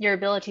your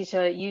ability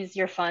to use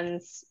your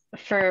funds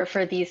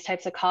for these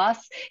types of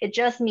costs. It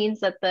just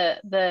means that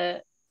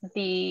the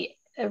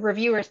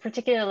reviewers,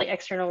 particularly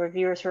external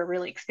reviewers who are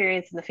really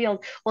experienced in the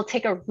field, will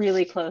take a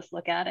really close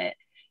look at it,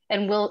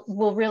 and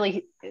will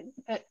really,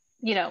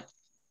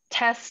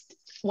 test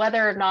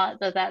whether or not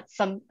that's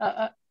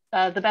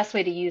the best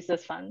way to use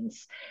those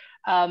funds.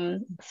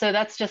 So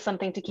that's just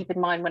something to keep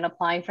in mind when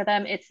applying for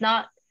them. It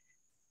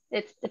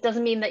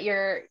doesn't mean that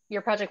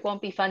your project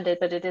won't be funded,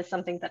 but it is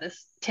something that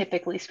is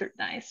typically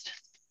scrutinized.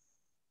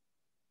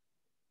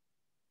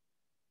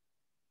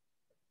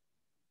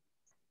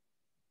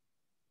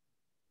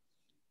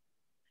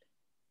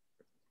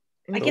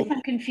 I guess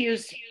I'm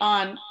confused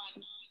on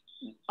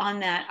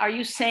that. Are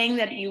you saying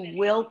that you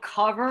will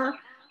cover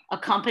a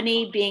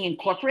company being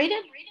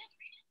incorporated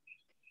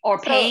or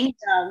paying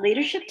the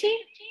leadership team?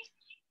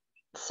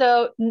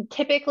 So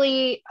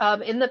typically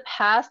in the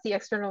past, the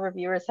external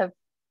reviewers have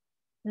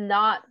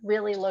not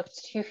really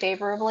looked too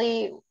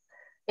favorably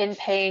in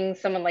paying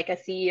someone like a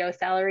CEO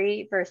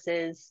salary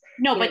versus—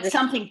 No, but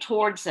something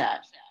towards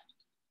that.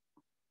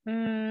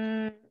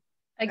 Again,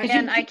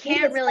 I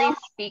can't really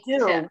speak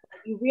to—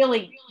 You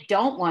really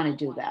don't want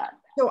to do that.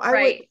 So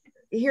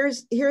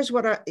here's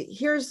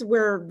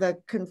where the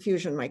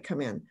confusion might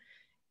come in.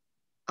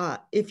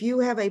 If you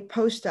have a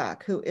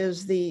postdoc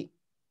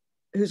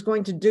who's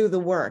going to do the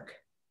work,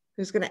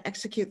 who's going to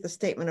execute the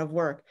statement of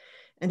work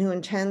and who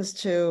intends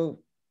to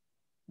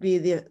be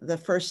the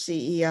first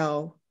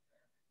CEO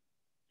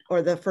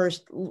or the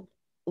first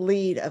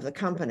lead of the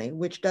company,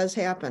 which does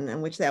happen,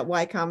 and which that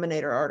Y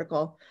Combinator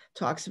article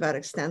talks about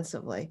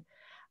extensively,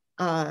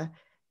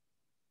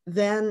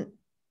 then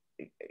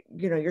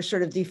you're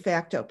sort of de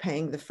facto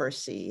paying the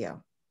first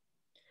CEO.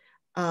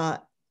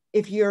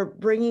 If you're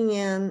bringing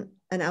in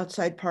an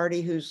outside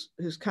party who's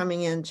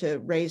coming in to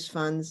raise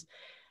funds,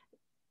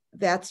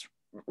 that's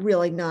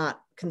really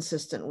not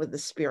consistent with the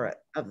spirit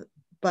of.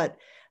 But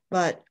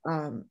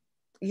I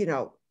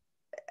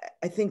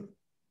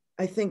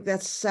think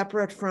that's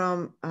separate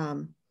from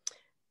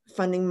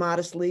funding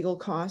modest legal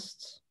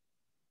costs.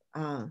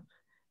 I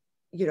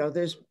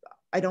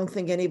don't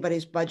think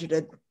anybody's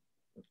budgeted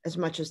as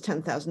much as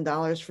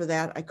 $10,000 for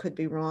that. I could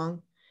be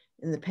wrong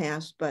in the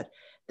past, but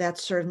that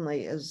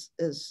certainly is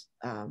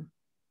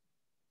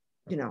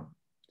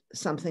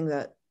something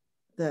that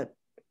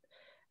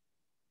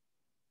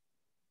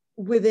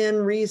within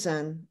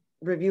reason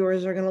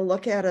reviewers are going to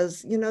look at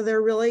as,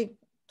 they're really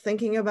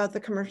thinking about the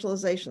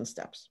commercialization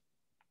steps.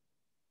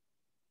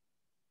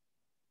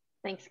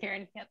 Thanks,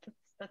 Karen. Yeah,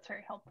 that's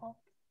very helpful.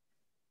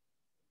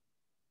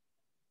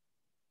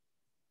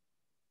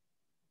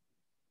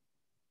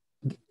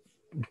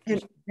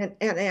 And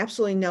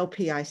absolutely no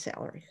PI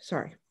salary.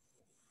 Sorry.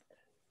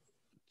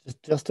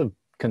 Just to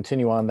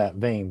continue on that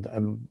vein,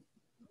 I'm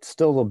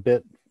still a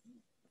bit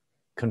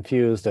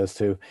confused as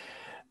to,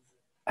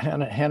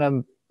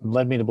 Hannah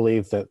led me to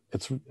believe that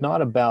it's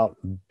not about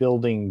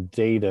building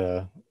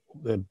data,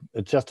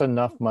 it's just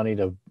enough money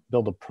to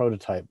build a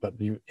prototype, but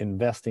you're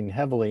investing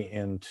heavily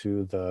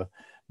into the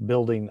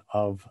building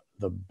of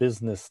the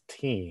business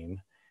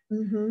team.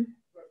 Mm-hmm.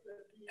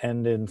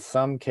 And in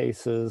some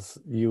cases,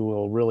 you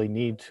will really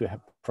need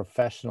to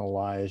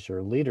professionalize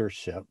your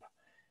leadership.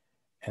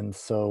 And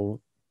so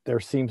there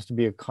seems to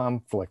be a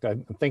conflict.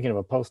 I'm thinking of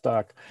a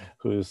postdoc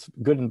who's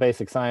good in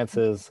basic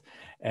sciences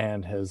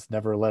and has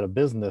never led a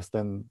business,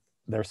 then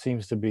there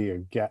seems to be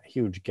a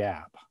huge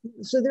gap.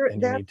 So this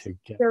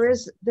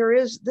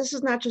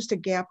is not just a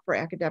gap for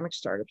academic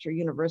startups or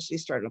university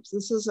startups.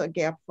 This is a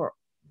gap for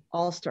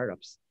all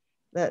startups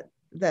that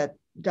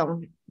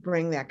don't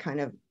bring that kind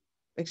of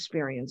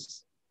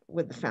experience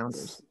with the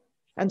founders.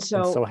 And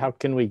so how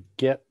can we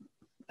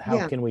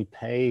can we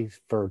pay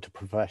to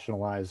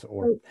professionalize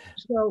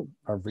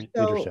our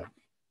leadership?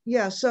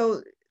 Yeah,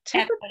 so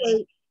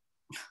typically,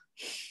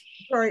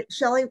 sorry,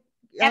 Shelley.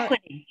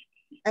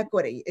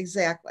 Equity,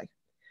 exactly.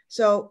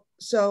 So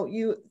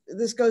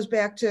this goes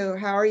back to,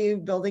 how are you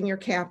building your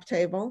cap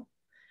table?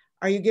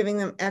 Are you giving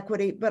them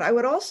equity? But I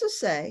would also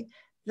say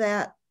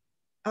that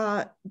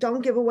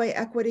don't give away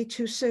equity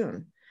too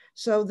soon.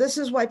 So this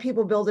is why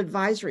people build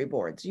advisory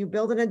boards. You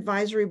build an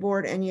advisory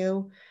board and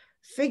you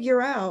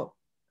figure out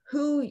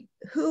who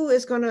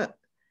is going to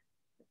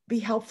be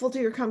helpful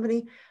to your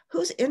company,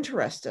 who's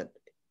interested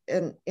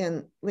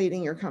in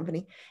leading your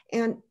company.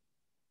 And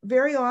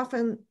very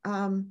often,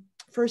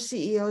 first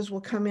CEOs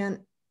will come in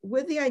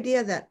with the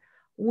idea that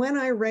when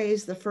I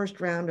raise the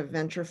first round of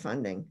venture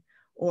funding,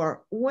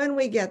 or when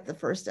we get the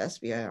first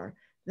SBIR,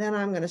 then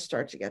I'm going to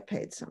start to get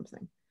paid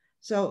something.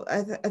 So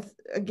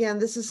again,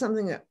 this is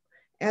something that,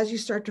 as you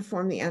start to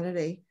form the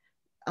entity,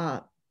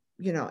 an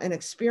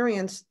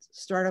experienced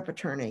startup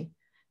attorney,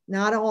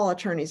 not all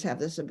attorneys have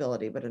this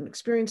ability, but an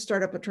experienced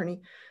startup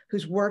attorney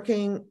who's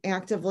working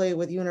actively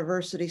with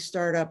university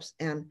startups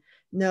and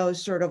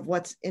knows sort of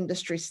what's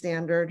industry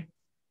standard,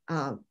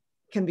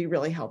 can be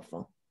really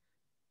helpful.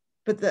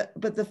 But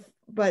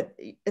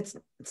it's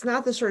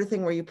not the sort of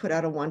thing where you put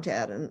out a want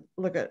ad and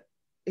look at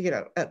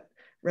at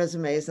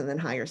resumes and then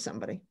hire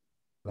somebody.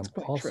 I'm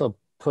also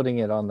putting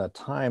it on the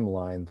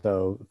timeline,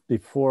 though,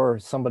 before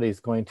somebody's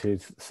going to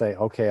say,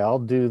 okay, I'll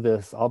do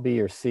this, I'll be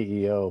your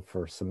CEO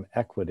for some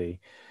equity.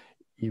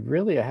 You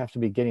really have to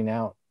be getting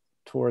out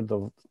toward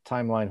the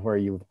timeline where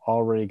you've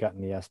already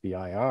gotten the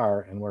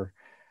SBIR, and we're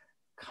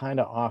kind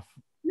of off.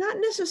 Not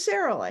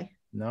necessarily.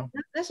 No,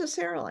 not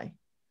necessarily.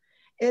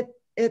 It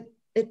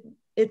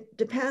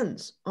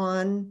depends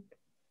on,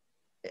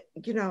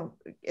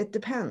 it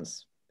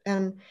depends.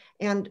 And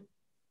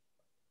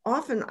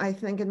often, I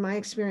think, in my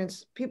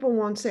experience, people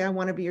won't say, I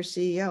want to be your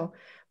CEO,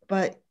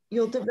 but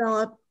you'll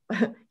develop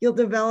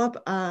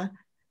a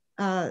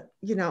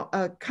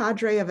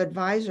cadre of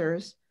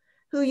advisors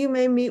who you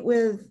may meet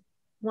with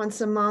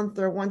once a month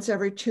or once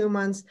every 2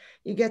 months.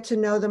 You get to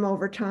know them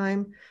over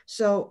time.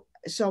 So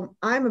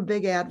I'm a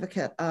big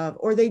advocate of,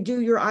 or they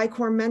do your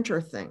I-Corps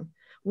mentor thing,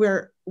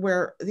 where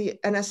the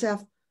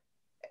NSF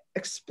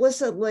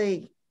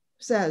explicitly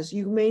says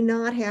you may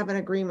not have an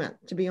agreement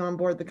to be on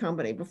board the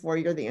company before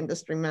you're the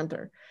industry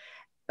mentor,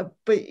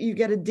 but you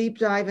get a deep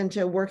dive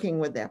into working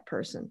with that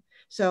person.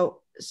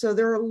 So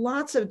there are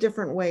lots of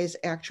different ways,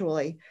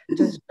 actually,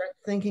 to start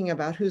thinking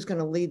about who's going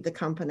to lead the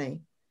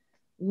company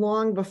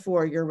long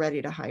before you're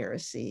ready to hire a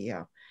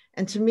CEO.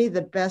 And to me,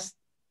 the best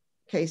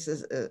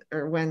cases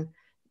are when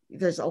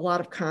there's a lot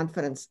of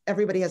confidence.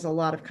 Everybody has a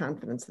lot of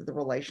confidence that the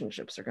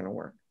relationships are going to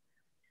work.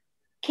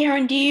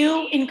 Karen, do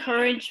you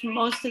encourage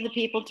most of the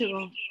people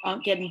to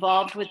get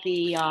involved with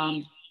the,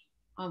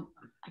 oh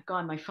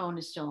God, my phone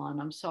is still on,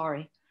 I'm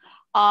sorry.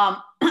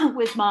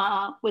 With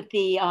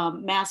the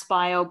Mass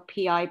Bio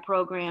PI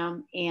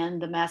program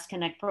and the Mass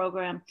Connect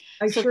program?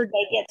 So sure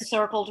they get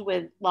circled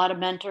with a lot of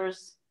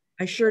mentors?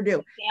 I sure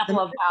do.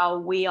 Example of how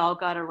we all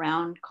got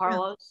around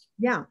Carlos?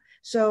 Yeah.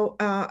 So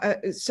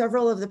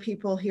several of the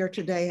people here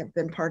today have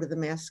been part of the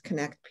Mass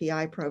Connect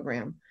PI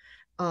program.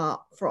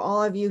 For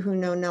all of you who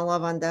know Nella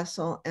Von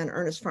Dessel and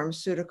Ernest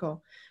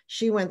Pharmaceutical,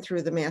 she went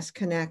through the Mass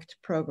Connect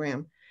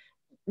program.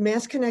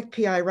 Mass Connect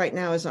PI right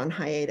now is on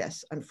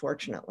hiatus,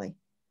 unfortunately.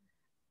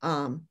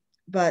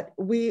 But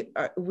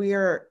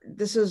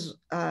this is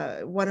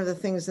one of the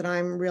things that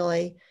I'm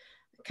really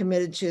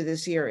committed to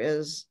this year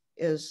is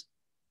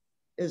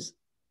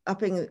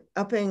upping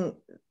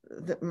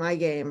my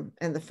game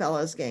and the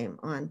fellows' game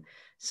on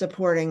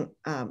supporting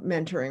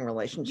mentoring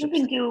relationships.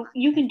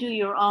 You can do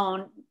your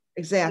own.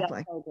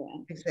 Exactly.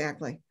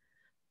 Exactly.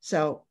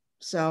 So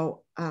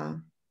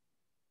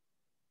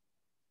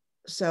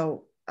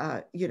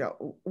you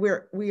know,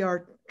 we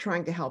are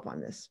trying to help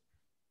on this.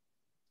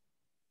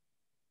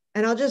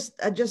 And I'll just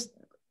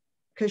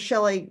because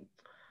Shelley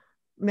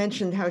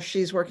mentioned how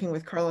she's working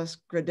with Carlos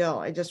Gradil,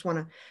 I just want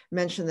to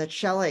mention that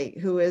Shelley,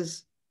 who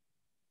is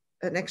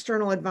an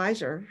external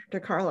advisor to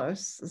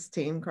Carlos's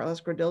team, Carlos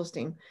Gradil's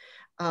team,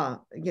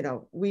 you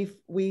know,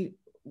 we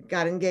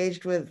got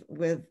engaged with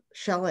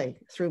Shelley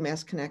through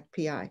Mass Connect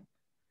PI.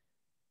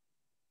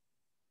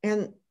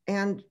 And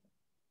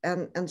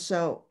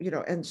so, you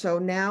know, and so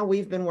now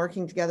we've been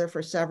working together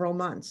for several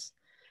months.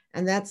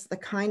 And that's the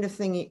kind of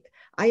thing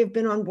I have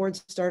been on board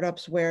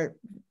startups where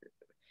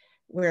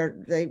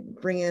they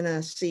bring in a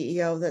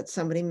CEO that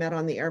somebody met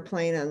on the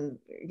airplane, and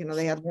you know,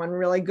 they had one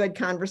really good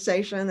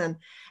conversation,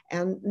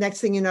 and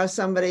next thing you know,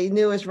 somebody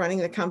new is running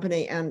the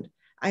company, and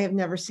I have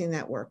never seen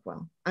that work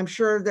well. I'm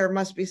sure there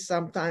must be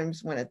some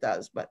times when it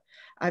does, but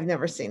I've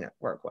never seen it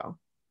work well.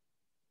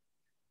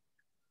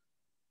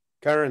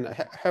 Karen,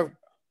 I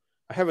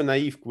have a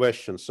naive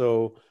question.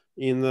 So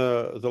in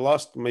the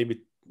last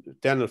maybe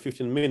 10 or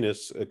 15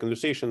 minutes, a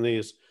conversation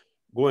is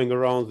going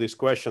around this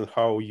question,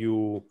 how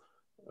you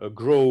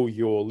grow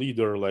your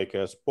leader, like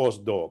as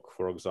postdoc,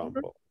 for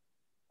example.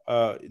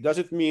 Does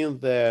it mean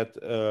that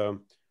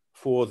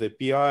for the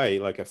PI,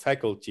 like a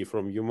faculty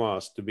from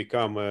UMass, to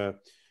become a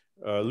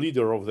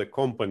leader of the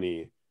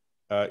company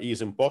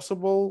is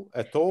impossible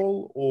at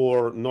all,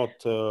 or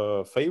not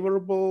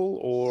favorable,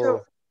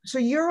 or? So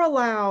you're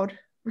allowed,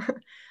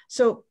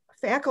 so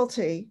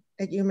faculty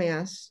at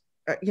UMass,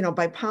 you know,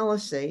 by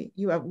policy,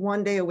 you have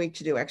 1 day a week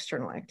to do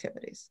external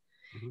activities.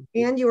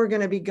 And you are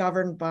going to be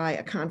governed by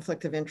a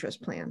conflict of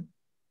interest plan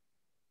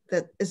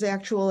that is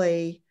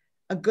actually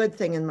a good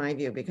thing in my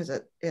view, because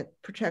it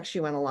protects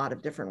you in a lot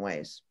of different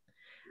ways,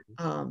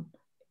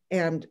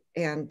 and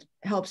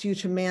helps you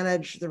to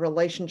manage the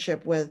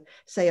relationship with,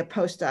 say, a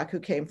postdoc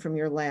who came from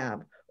your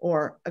lab,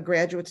 or a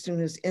graduate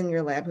student who's in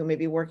your lab who may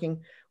be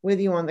working with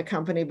you on the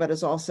company, but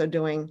is also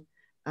doing,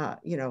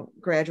 you know,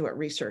 graduate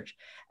research.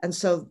 And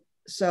so,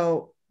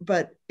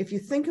 but if you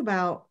think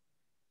about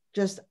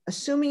just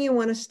assuming you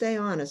want to stay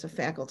on as a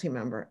faculty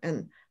member,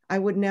 and I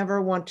would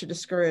never want to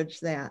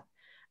discourage that,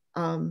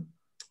 you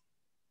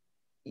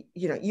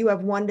know, you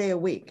have 1 day a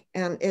week,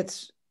 and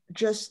it's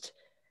just,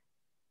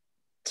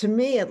 to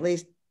me at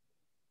least,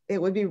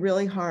 it would be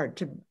really hard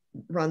to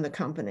run the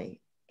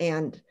company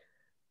and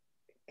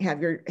have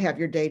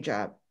your day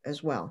job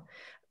as well.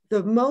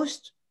 The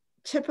most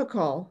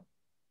typical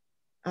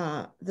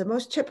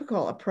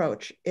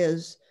approach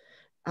is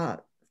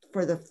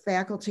for the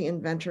faculty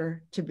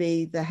inventor to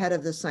be the head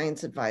of the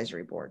science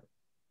advisory board,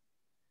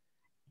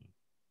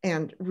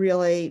 and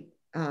really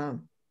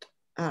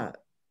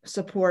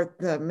support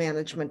the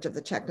management of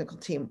the technical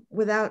team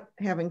without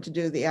having to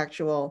do the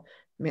actual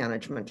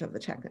management of the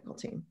technical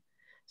team.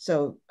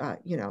 So,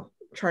 you know,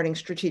 charting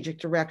strategic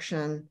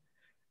direction,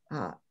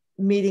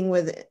 meeting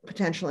with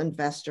potential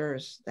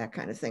investors, that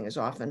kind of thing is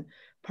often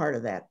part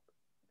of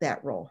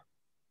that role.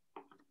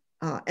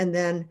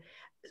 And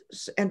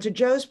to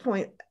Joe's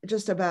point,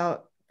 just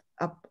about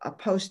a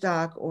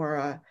postdoc or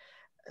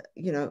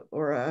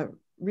a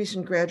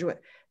recent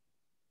graduate,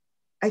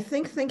 I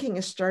think thinking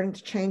is starting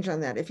to change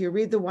on that. If you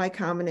read the Y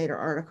Combinator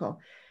article,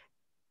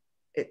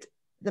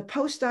 the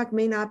postdoc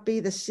may not be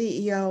the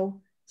CEO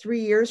 3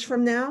 years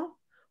from now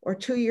or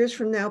 2 years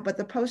from now, but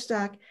the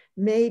postdoc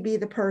may be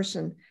the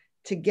person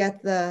to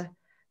get the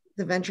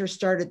venture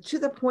started to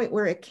the point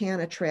where it can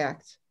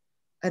attract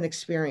an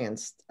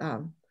experienced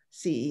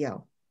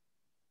CEO.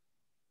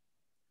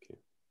 Okay.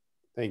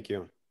 Thank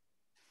you.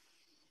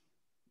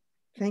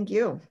 Thank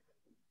you.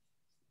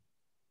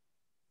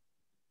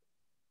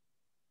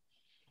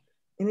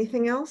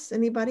 Anything else?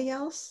 Anybody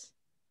else?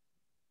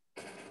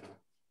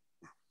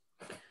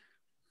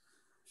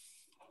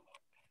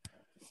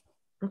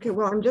 Okay,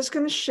 well, I'm just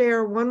going to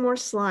share one more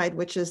slide,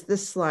 which is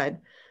this slide,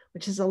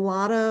 which is a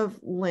lot of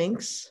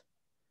links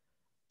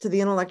to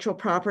the intellectual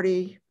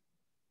property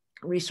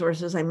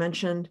resources I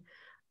mentioned,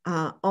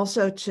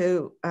 also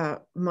to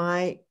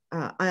my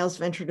IALS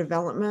Venture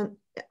Development,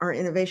 our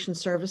innovation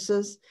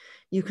services.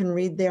 You can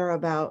read there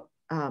about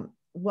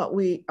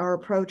our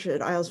approach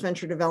at IALS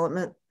Venture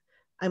Development.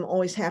 I'm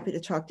always happy to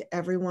talk to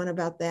everyone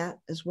about that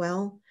as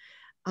well.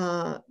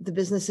 The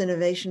Business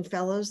Innovation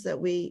Fellows that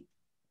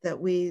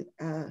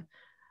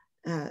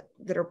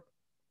are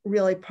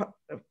really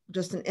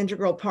just an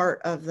integral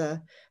part of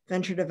the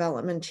venture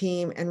development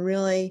team and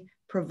really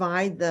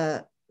provide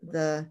the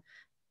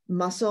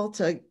muscle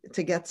to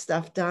get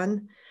stuff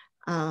done.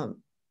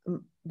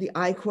 The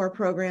I-Corps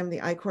program,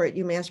 the I-Corps at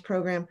UMass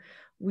program,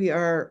 we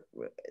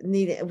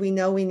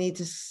know we need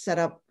to set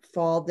up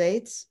fall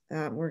dates.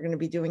 We're going to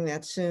be doing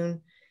that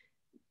soon.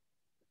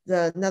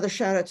 Another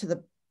shout out to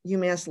the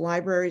UMass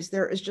libraries.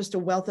 There is just a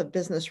wealth of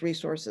business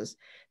resources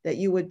that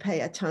you would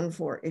pay a ton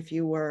for if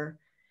you were,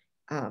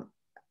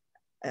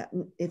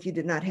 if you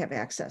did not have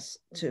access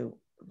to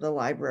the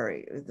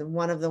library.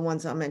 One of the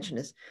ones I'll mention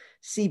is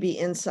CB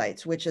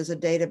Insights, which is a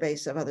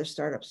database of other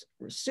startups.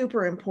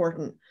 Super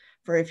important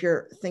for if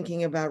you're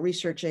thinking about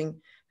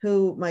researching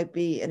who might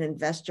be an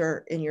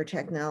investor in your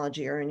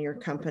technology or in your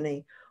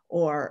company,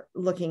 or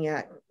looking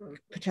at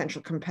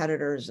potential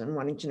competitors and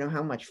wanting to know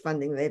how much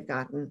funding they've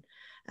gotten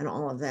and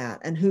all of that,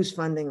 and who's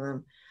funding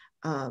them.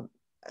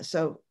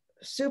 So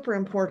super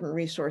important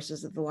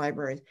resources at the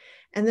libraries.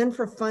 And then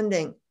for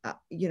funding, I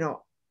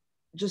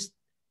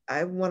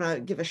want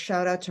to give a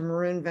shout out to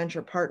Maroon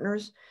Venture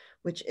Partners,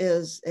 which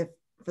is,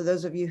 for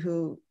those of you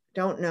who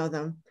don't know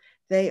them,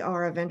 they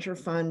are a venture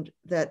fund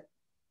that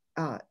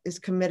is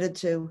committed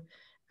to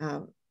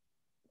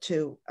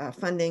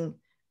funding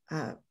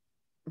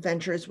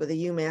ventures with a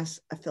UMass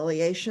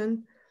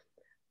affiliation.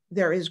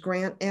 There is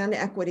grant and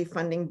equity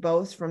funding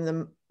both from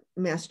the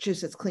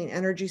Massachusetts Clean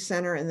Energy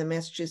Center and the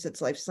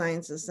Massachusetts Life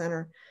Sciences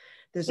Center.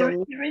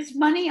 There is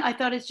money. I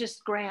thought it's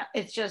just grant.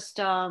 It's just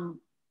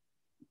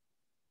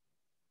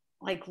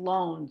like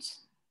loans.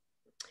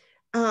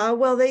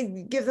 Well,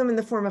 they give them in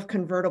the form of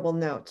convertible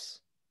notes.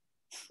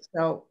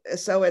 So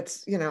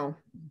it's,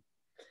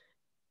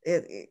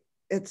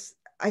 it's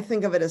I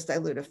think of it as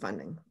dilutive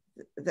funding.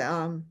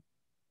 The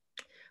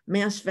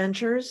Mass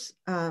Ventures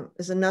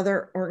is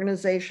another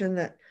organization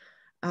that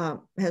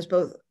has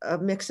both a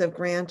mix of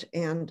grant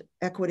and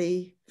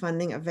equity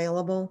funding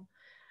available.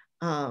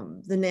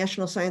 The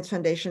National Science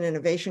Foundation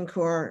Innovation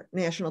Corps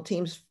National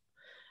Teams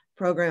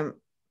Program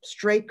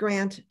straight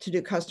grant to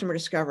do customer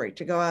discovery,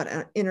 to go out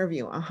and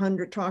interview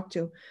talk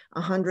to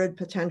 100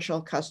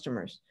 potential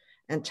customers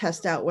and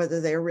test out whether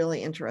they're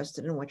really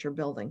interested in what you're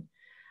building.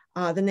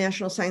 The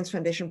National Science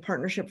Foundation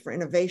Partnership for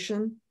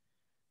Innovation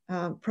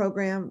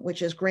program,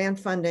 which is grant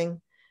funding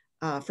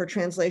for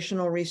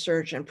translational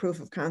research and proof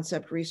of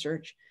concept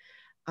research.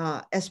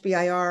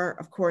 SBIR,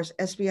 of course,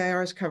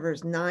 SBIR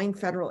covers 9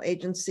 federal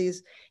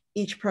agencies.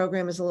 Each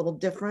program is a little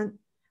different,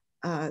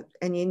 and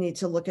you need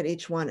to look at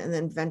each one. And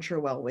then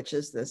VentureWell, which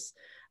is this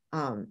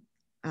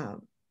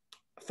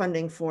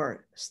funding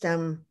for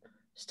STEM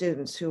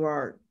students who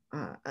are,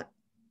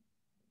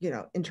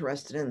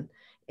 interested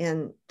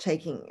in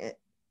taking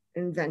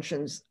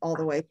inventions all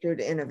the way through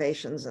to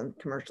innovations and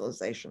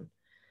commercialization.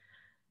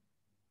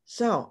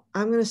 So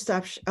I'm going to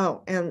stop.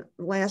 And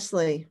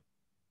lastly,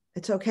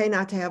 it's okay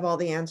not to have all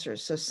the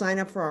answers. So sign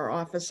up for our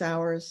office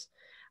hours.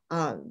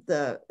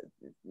 The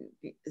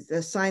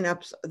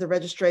sign-ups, the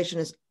registration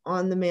is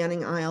on the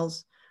Manning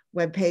IALS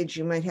webpage.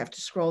 You might have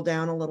to scroll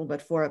down a little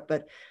bit for it,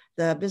 but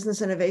the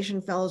Business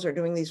Innovation Fellows are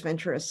doing these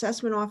venture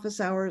assessment office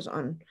hours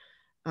on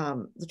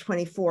the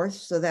 24th.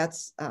 So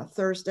that's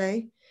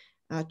Thursday,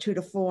 2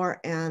 to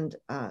 4, and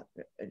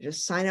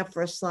just sign up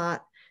for a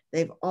slot.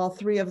 All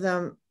 3 of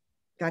them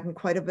gotten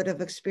quite a bit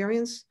of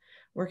experience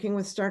working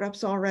with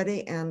startups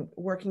already and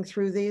working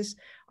through these.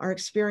 Our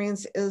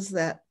experience is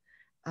that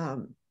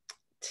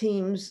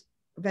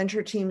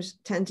venture teams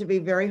tend to be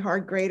very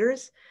hard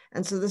graders.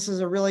 And so this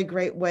is a really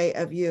great way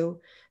of you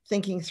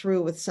thinking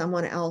through with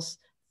someone else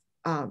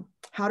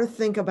how to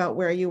think about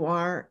where you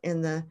are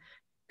in the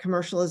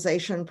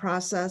commercialization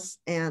process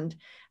and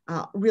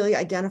really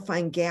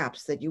identifying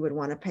gaps that you would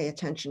want to pay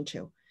attention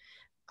to.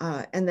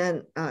 And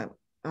then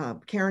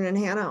Karen and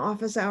Hannah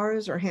office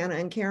hours, or Hannah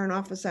and Karen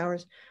office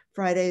hours,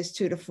 Fridays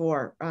 2 to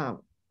 4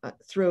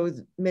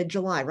 through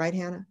mid-July, right,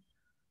 Hannah?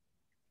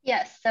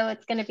 Yes, so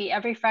it's going to be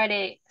every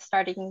Friday,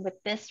 starting with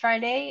this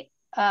Friday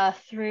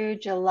through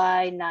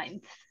July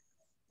 9th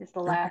is the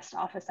last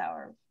office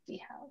hour we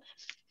have.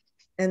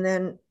 And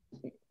then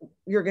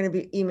you're going to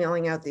be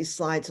emailing out these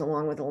slides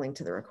along with a link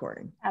to the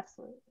recording.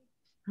 Absolutely.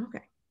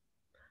 Okay.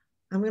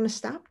 I'm going to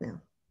stop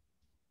now.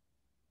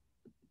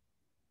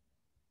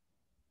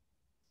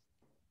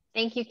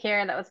 Thank you,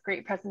 Karen. That was a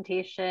great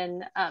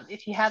presentation.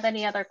 If you have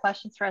any other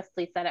questions for us,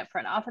 please sign up for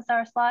an office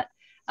hour slot.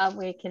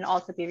 We can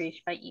also be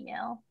reached by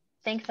email.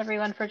 Thanks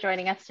everyone for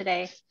joining us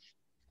today.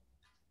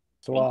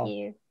 So Thank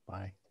you.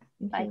 Bye.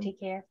 Bye, take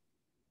care.